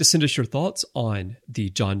 If you'd like to send us your thoughts on the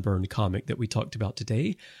John Byrne comic that we talked about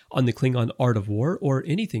today, on the Klingon Art of War, or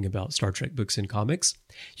anything about Star Trek books and comics,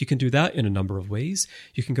 you can do that in a number of ways.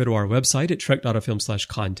 You can go to our website at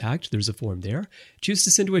trek.fm/contact. There's a form there. Choose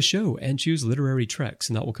to send to a show and choose Literary Treks,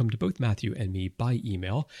 and that will come to both Matthew and me by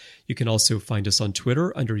email. You can also find us on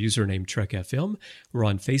Twitter under username TrekFM. We're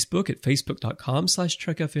on Facebook at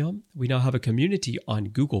facebook.com/TrekFM. We now have a community on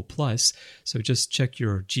Google+, so just check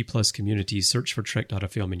your G+ community, search for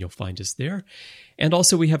Trek.fm, and you'll find us there. And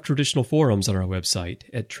also we have traditional forums on our website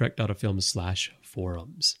at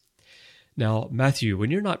trek.fm/forums. Now, Matthew, when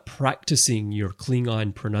you're not practicing your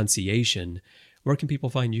Klingon pronunciation, where can people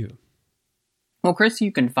find you? Well, Chris,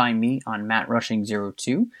 you can find me on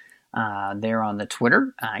MattRushing02 there on the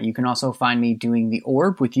Twitter. You can also find me doing The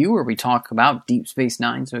Orb with you, where we talk about Deep Space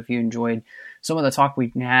Nine. So if you enjoyed some of the talk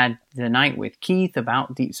we had tonight with Keith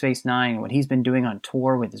about Deep Space Nine and what he's been doing on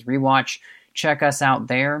tour with his rewatch, check us out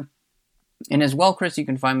there. And as well, Chris, you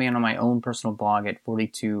can find me on my own personal blog at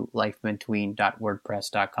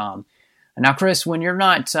 42lifebetween.wordpress.com. And now, Chris, when you're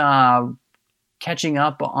not catching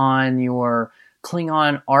up on your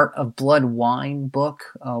Klingon Art of Blood Wine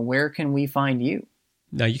book, where can we find you?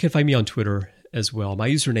 Now, you can find me on Twitter as well. My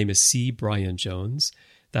username is CBrianJones.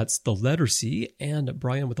 That's the letter C and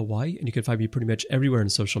Brian with a Y. And you can find me pretty much everywhere in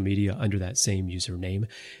social media under that same username,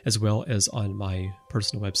 as well as on my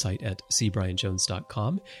personal website at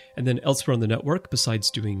cbrianjones.com. And then elsewhere on the network, besides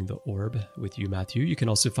doing The Orb with you, Matthew, you can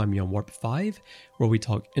also find me on Warp 5, where we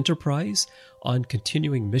talk Enterprise, on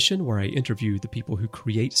Continuing Mission, where I interview the people who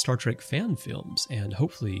create Star Trek fan films, and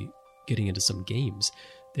hopefully getting into some games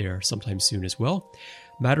there sometime soon as well.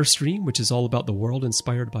 Matterstream, which is all about the world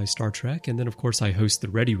inspired by Star Trek. And then, of course, I host the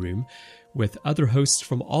Ready Room with other hosts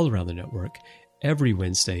from all around the network every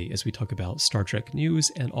Wednesday as we talk about Star Trek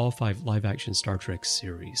news and all 5 live-action Star Trek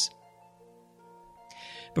series.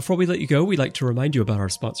 Before we let you go, we'd like to remind you about our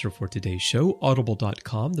sponsor for today's show,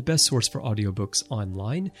 Audible.com, the best source for audiobooks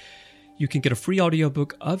online. You can get a free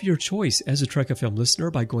audiobook of your choice as a Trek FM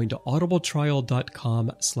listener by going to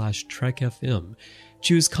audibletrial.com/TrekFM.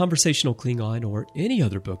 Choose Conversational Klingon or any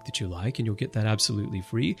other book that you like, and you'll get that absolutely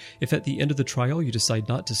free. If at the end of the trial you decide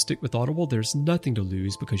not to stick with Audible, there's nothing to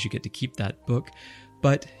lose because you get to keep that book.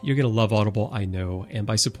 But you're going to love Audible, I know, and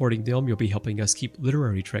by supporting them, you'll be helping us keep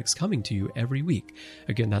Literary Treks coming to you every week.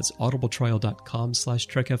 Again, that's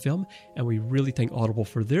audibletrial.com/TrekFM, and we really thank Audible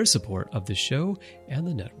for their support of the show and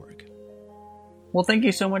the network. Well, thank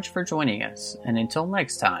you so much for joining us, and until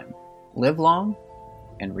next time, live long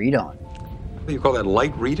and read on. What do you call that,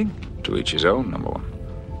 light reading? To each his own, number one.